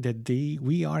 meaning that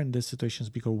we are in these situations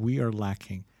because we are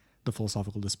lacking the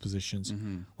philosophical dispositions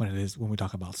when we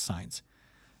talk about science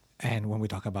and when we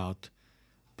talk about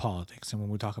politics and when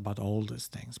we talk about all these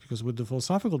things. Because with the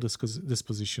philosophical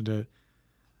disposition, the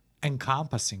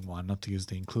encompassing one, not to use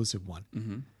the inclusive one,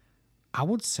 I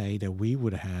would say that we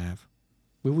would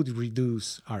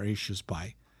reduce our issues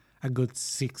by a good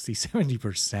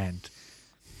 60-70%.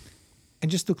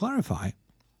 And just to clarify,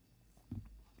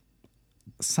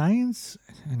 science,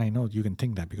 and I know you can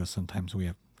think that because sometimes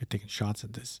we're taking shots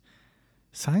at this,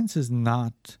 science is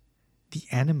not the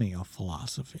enemy of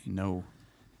philosophy. No.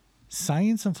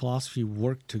 Science and philosophy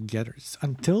work together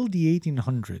until the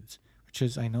 1800s, which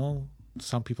is, I know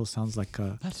some people sounds like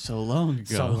that's so long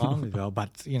ago.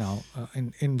 But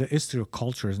in the history of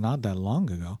culture, is not that long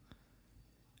ago.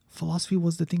 Philosophy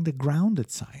was the thing that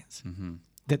grounded science. Mm-hmm.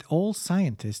 That all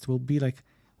scientists will be like,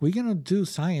 we're gonna do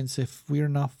science if we're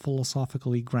not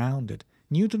philosophically grounded.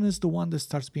 Newton is the one that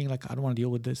starts being like, I don't want to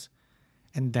deal with this.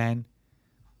 And then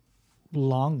the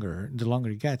longer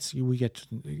it gets, we get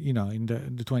to, in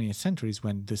the 20th century is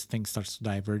when this thing starts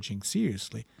diverging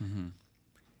seriously. Mm-hmm.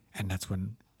 And that's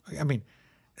when, I mean,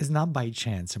 it's not by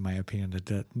chance, in my opinion, that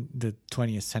the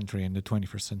 20th century and the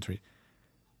 21st century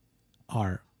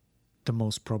are the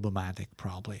most problematic,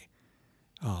 probably,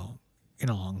 in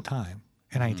a long time.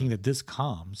 And I think that this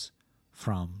comes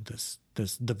from this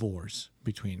divorce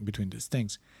between these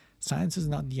things. Science is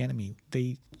not the enemy.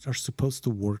 They are supposed to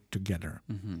work together.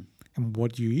 Mm-hmm. And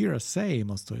what you hear us say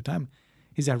most of the time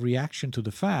is a reaction to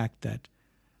the fact that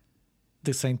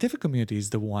the scientific community is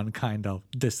the one kind of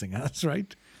dissing us,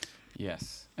 right?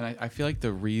 Yes. And I feel like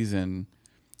the reason,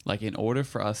 like, in order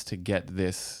for us to get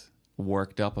this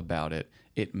worked up about it,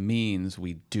 it means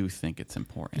we do think it's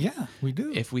important. Yeah, we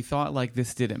do. If we thought like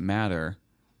this didn't matter,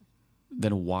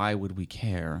 then why would we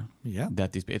care? Yeah.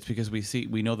 That it's because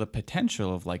we know the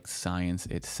potential of like science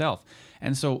itself.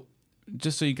 And so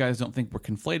just so you guys don't think we're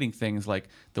conflating things, like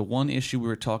the one issue we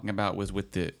were talking about was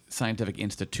with the scientific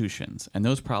institutions, and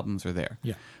those problems are there.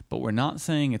 Yeah. But we're not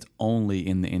saying it's only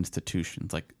in the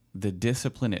institutions. Like the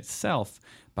discipline itself,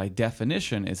 by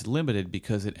definition, is limited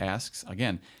because it asks,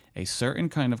 again, a certain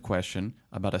kind of question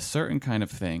about a certain kind of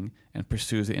thing and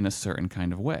pursues it in a certain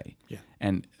kind of way. Yeah.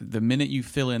 And the minute you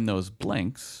fill in those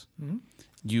blanks,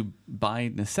 you,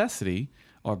 by necessity,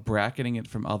 are bracketing it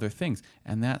from other things.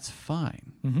 And that's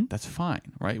fine. Mm-hmm. That's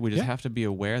fine, right? We just have to be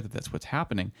aware that that's what's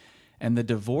happening. And the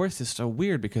divorce is so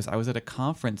weird because I was at a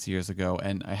conference years ago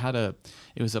and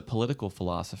it was a political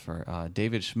philosopher,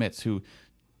 David Schmitz, who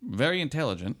very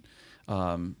intelligent,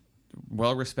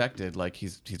 well respected, like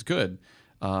he's good.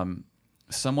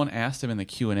 Someone asked him in the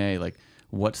Q&A, like,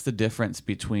 what's the difference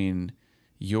between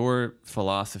your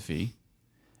philosophy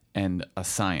and a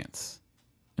science?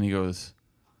 And he goes,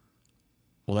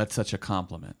 well, that's such a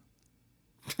compliment.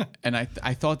 And I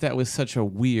thought that was such a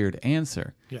weird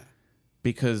answer. Yeah.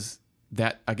 Because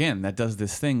that does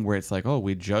this thing where it's like, oh,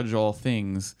 we judge all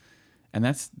things. And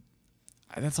that's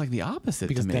like the opposite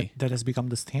because to me. That has become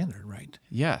the standard, right?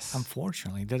 Yes.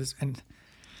 Unfortunately, that is, and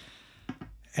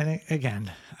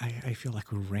again, I feel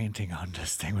like we're ranting on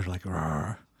this thing. We're like,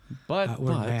 we're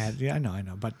mad. Yeah, I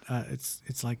know. But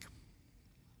it's like,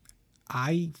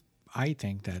 I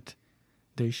think that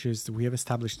the issue is that we have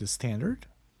established the standard.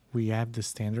 We have the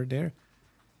standard there,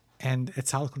 and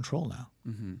it's out of control now.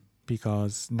 Mm-hmm.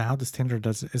 Because now the standard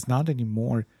is not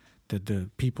anymore that the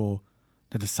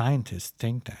scientists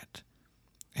think that,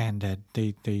 and that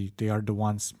they are the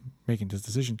ones making this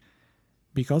decision.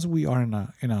 Because we are in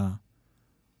a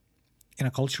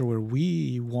culture where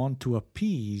we want to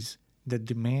appease the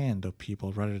demand of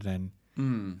people rather than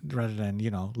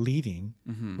leading.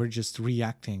 Mm-hmm. We're just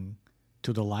reacting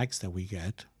to the likes that we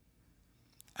get.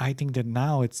 I think that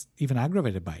now it's even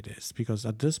aggravated by this, because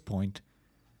at this point,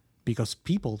 because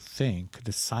people think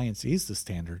the science is the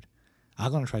standard,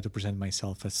 I'm going to try to present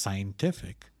myself as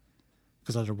scientific,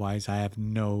 because otherwise I have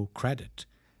no credit.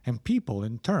 And people,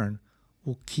 in turn,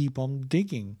 will keep on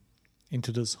digging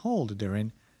into this hole that they're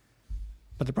in.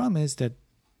 But the problem is that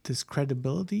this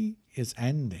credibility is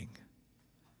ending.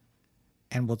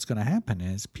 And what's going to happen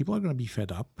is people are going to be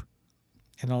fed up.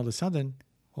 And all of a sudden,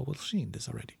 well, we've seen this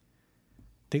already.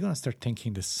 They're going to start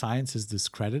thinking the science is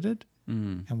discredited.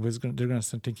 And they're going to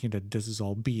start thinking that this is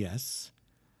all BS.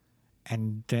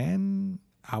 And then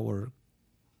our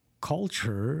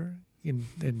culture with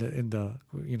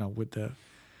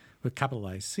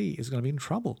capitalized C is going to be in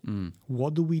trouble.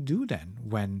 What do we do then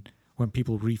when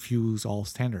people refuse all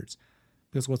standards?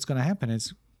 Because what's going to happen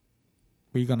is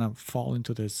we're going to fall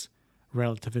into this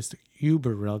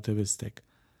uber relativistic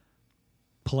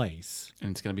place.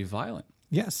 And it's going to be violent.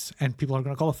 Yes, and people are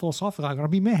going to call it philosophical. I'm going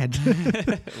to be mad.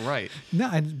 Right. No,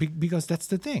 and because that's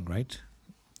the thing, right?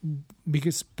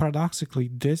 Because paradoxically,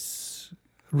 this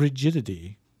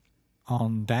rigidity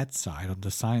on that side, on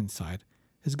the science side,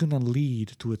 is going to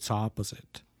lead to its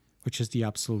opposite, which is the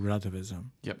absolute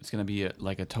relativism. Yep, it's going to be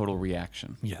like a total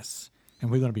reaction. Yes,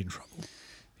 and we're going to be in trouble.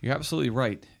 You're absolutely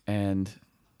right. And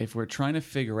if we're trying to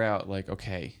figure out, like,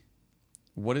 okay,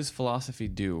 what does philosophy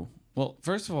do? Well,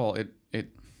 first of all,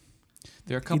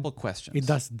 there are a couple questions. It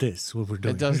does this, what we're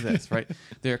doing. It does this, right?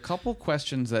 There are a couple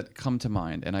questions that come to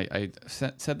mind, and I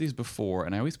said these before,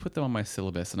 and I always put them on my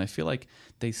syllabus, and I feel like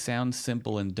they sound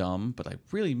simple and dumb, but I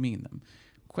really mean them.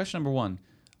 Question number one,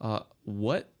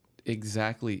 what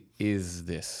exactly is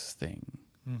this thing,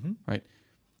 right?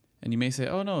 And you may say,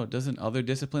 oh, no, doesn't other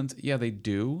disciplines? Yeah, they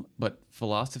do, but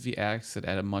philosophy acts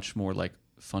at a much more like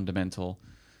fundamental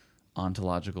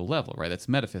ontological level, right? That's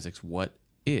metaphysics. What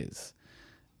is?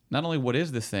 Not only what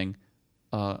is this thing,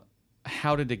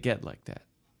 how did it get like that?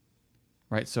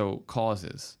 Right? So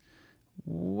causes.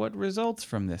 What results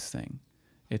from this thing?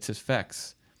 Its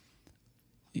effects.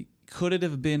 Could it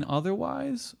have been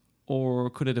otherwise, or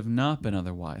could it have not been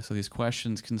otherwise? So these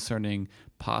questions concerning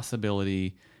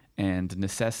possibility and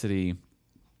necessity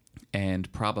and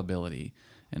probability.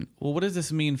 And, well, what does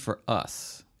this mean for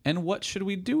us? And what should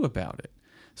we do about it?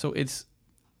 So it's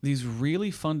these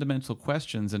really fundamental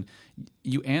questions, and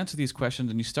you answer these questions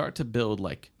and you start to build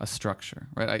like a structure,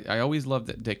 right? I always love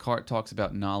that Descartes talks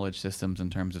about knowledge systems in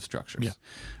terms of structures,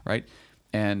 right?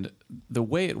 And the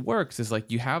way it works is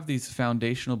like you have these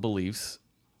foundational beliefs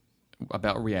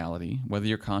about reality, whether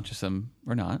you're conscious of them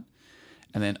or not.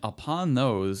 And then upon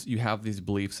those, you have these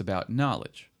beliefs about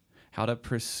knowledge, how to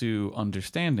pursue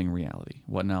understanding reality,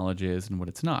 what knowledge is and what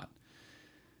it's not.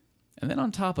 And then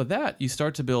on top of that, you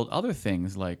start to build other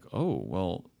things like, oh,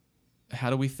 well,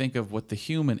 how do we think of what the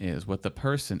human is, what the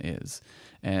person is,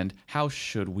 and how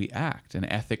should we act? And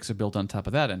ethics are built on top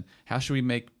of that. And how should we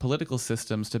make political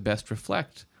systems to best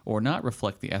reflect or not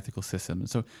reflect the ethical system? And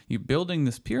so you're building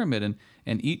this pyramid,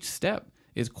 and each step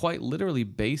is quite literally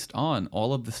based on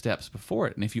all of the steps before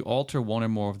it. And if you alter one or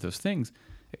more of those things,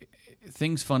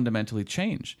 things fundamentally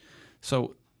change.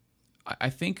 So I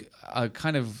think a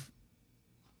kind of,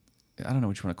 I don't know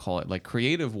what you want to call it, like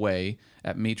creative way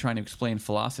at me trying to explain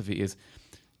philosophy is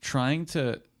trying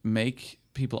to make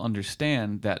people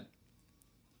understand that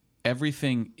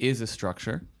everything is a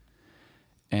structure,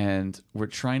 and we're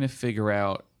trying to figure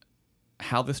out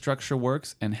how the structure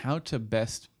works and how to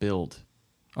best build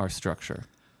our structure.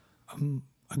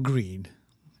 Agreed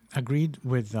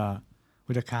with a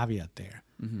caveat there,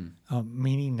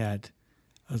 meaning that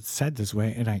said this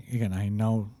way, and I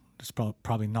know that's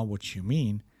probably not what you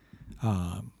mean.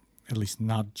 At least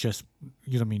not just,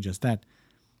 you don't mean just that.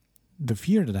 The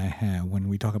fear that I have when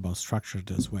we talk about structure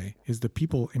this way is that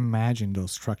people imagine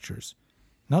those structures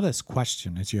not as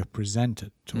questions as you have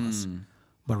presented to us,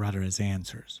 but rather as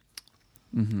answers.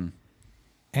 Mm-hmm.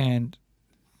 And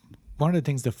one of the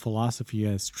things that philosophy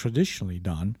has traditionally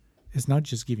done is not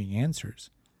just giving answers,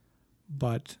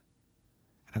 but,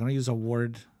 and I'm going to use a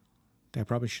word that I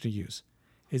probably shouldn't use,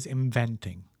 is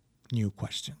inventing new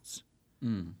questions.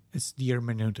 It's the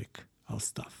hermeneutic of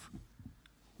stuff.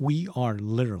 We are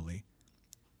literally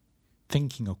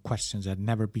thinking of questions that have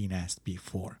never been asked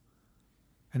before.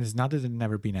 And it's not that they've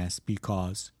never been asked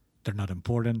because they're not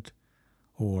important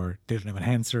or they don't have an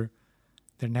answer.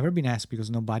 They've never been asked because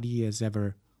nobody has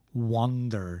ever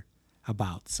wondered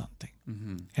about something.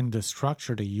 Mm-hmm. And the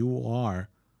structure that you are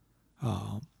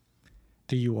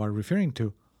referring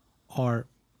to, are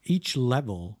each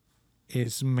level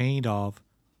is made of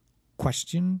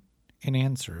question and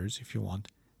answers, if you want,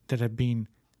 that have been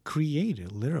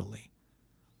created literally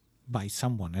by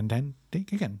someone, and then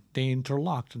they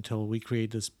interlocked until we create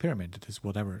this pyramid. This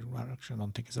whatever. I actually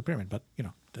don't think it's a pyramid, but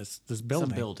this building.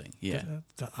 Some building, yeah,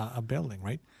 a building,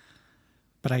 right?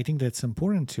 But I think that's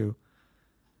important to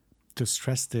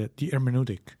stress the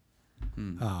hermeneutic.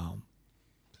 How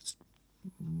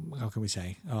can we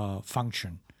say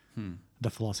function? The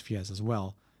philosophy has as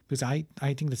well. Because I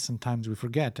think that sometimes we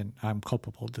forget, and I'm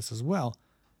culpable of this as well,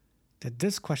 that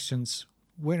these questions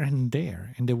weren't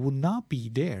there, and they would not be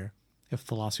there if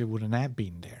philosophy wouldn't have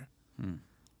been there.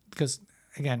 Because,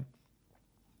 again,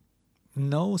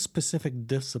 no specific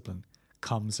discipline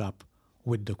comes up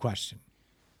with the question.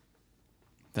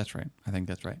 That's right. I think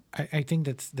that's right. I think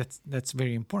that's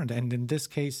very important. And in this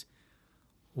case,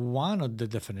 one of the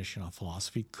definition of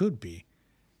philosophy could be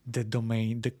the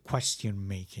domain, the question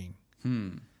making.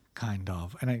 Kind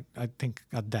of, and I think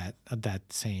at that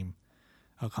same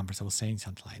conference I was saying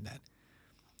something like that.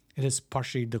 It is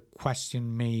partially the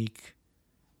question make,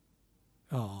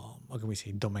 what can we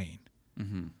say, domain.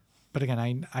 Mm-hmm. But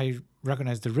again, I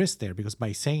recognize the risk there, because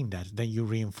by saying that, then you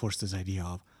reinforce this idea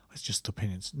of it's just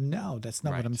opinions. No, that's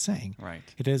not what I'm saying. Right.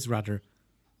 It is rather,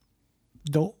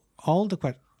 though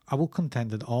I will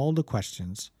contend that all the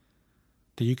questions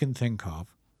that you can think of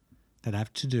that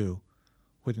have to do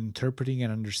with interpreting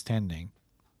and understanding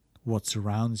what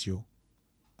surrounds you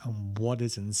and what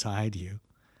is inside you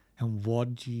and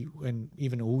and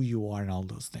even who you are and all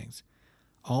those things.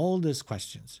 All these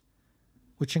questions,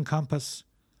 which encompass,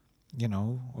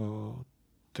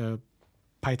 the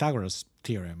Pythagoras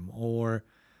theorem or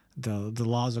the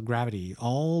laws of gravity,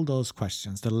 all those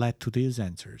questions that led to these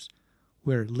answers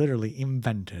were literally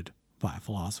invented by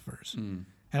philosophers. And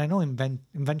I know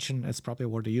invention is probably a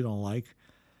word that you don't like.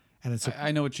 And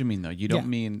I know what you mean, though. You don't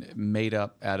mean made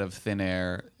up out of thin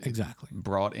air, exactly,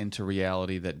 brought into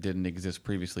reality that didn't exist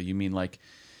previously. You mean like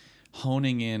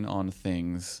honing in on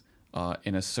things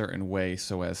in a certain way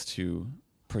so as to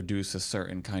produce a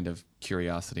certain kind of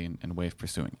curiosity and way of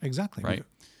pursuing. Exactly. Right?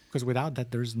 Because without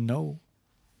that, there's no,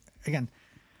 again,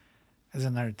 as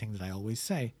another thing that I always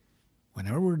say,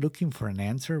 whenever we're looking for an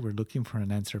answer, we're looking for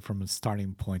an answer from a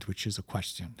starting point, which is a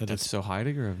question. That's so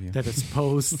Heidegger of you. That is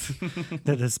posed,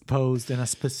 that is posed in a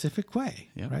specific way,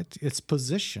 Yep. right? It's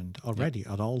positioned already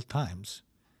at all times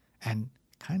and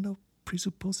kind of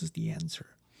presupposes the answer.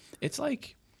 It's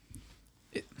like,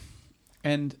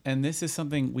 and this is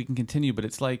something we can continue, but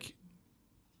it's like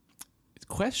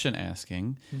question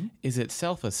asking is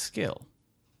itself a skill.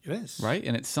 It is. Right?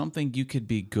 And it's something you could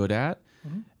be good at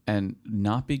and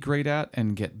not be great at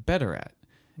and get better at.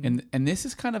 And this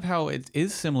is kind of how it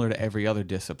is similar to every other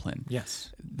discipline.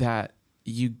 Yes. That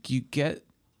you get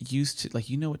used to, like,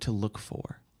 you know what to look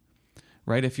for.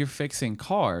 Right? If you're fixing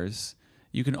cars,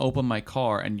 you can open my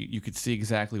car and you could see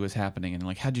exactly what's happening. And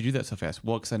like, how'd you do that so fast?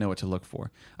 Well, because I know what to look for.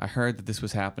 I heard that this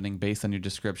was happening based on your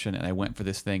description, and I went for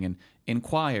this thing and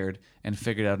inquired and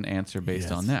figured out an answer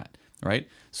based on that. Right?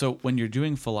 So when you're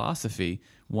doing philosophy,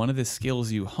 one of the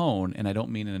skills you hone, and I don't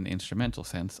mean in an instrumental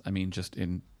sense, I mean just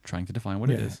in trying to define what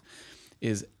it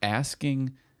is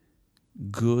asking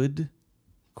good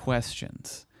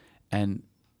questions and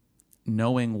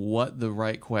knowing what the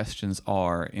right questions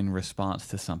are in response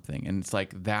to something. And it's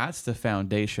like that's the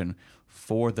foundation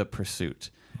for the pursuit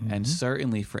and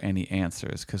certainly for any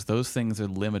answers, because those things are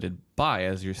limited by,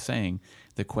 as you're saying,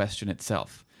 the question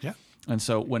itself. Yeah. And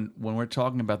so when we're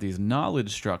talking about these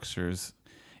knowledge structures,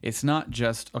 it's not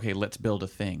just, okay, let's build a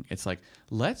thing. It's like,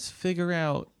 let's figure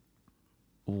out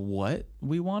what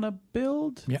we want to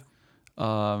build,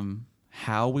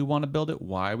 how we want to build it,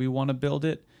 why we want to build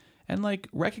it, and like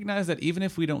recognize that even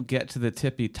if we don't get to the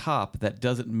tippy top, that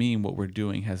doesn't mean what we're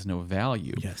doing has no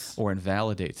value or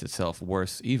invalidates itself.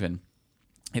 Worse even,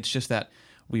 it's just that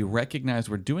we recognize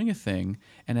we're doing a thing,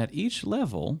 and at each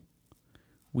level,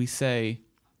 we say,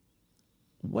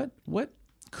 what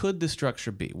could the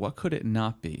structure be? What could it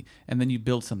not be? And then you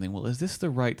build something. Well, is this the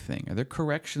right thing? Are there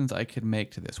corrections I could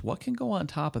make to this? What can go on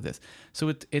top of this?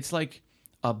 So it's like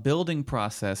a building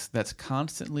process that's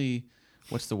constantly,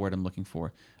 what's the word I'm looking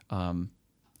for?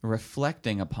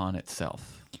 Reflecting upon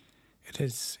itself. It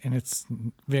is, in its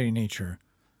very nature,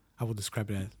 I would describe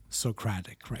it as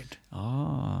Socratic, right?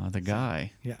 Ah, the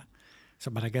guy. Yeah. So,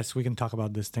 but I guess we can talk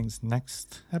about these things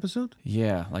next episode.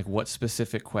 Yeah, like what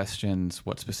specific questions,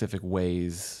 what specific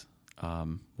ways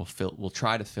we'll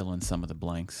try to fill in some of the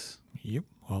blanks. Yep.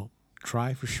 Well,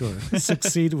 try for sure.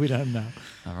 Succeed, we don't know.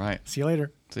 All right. See you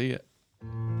later. See ya.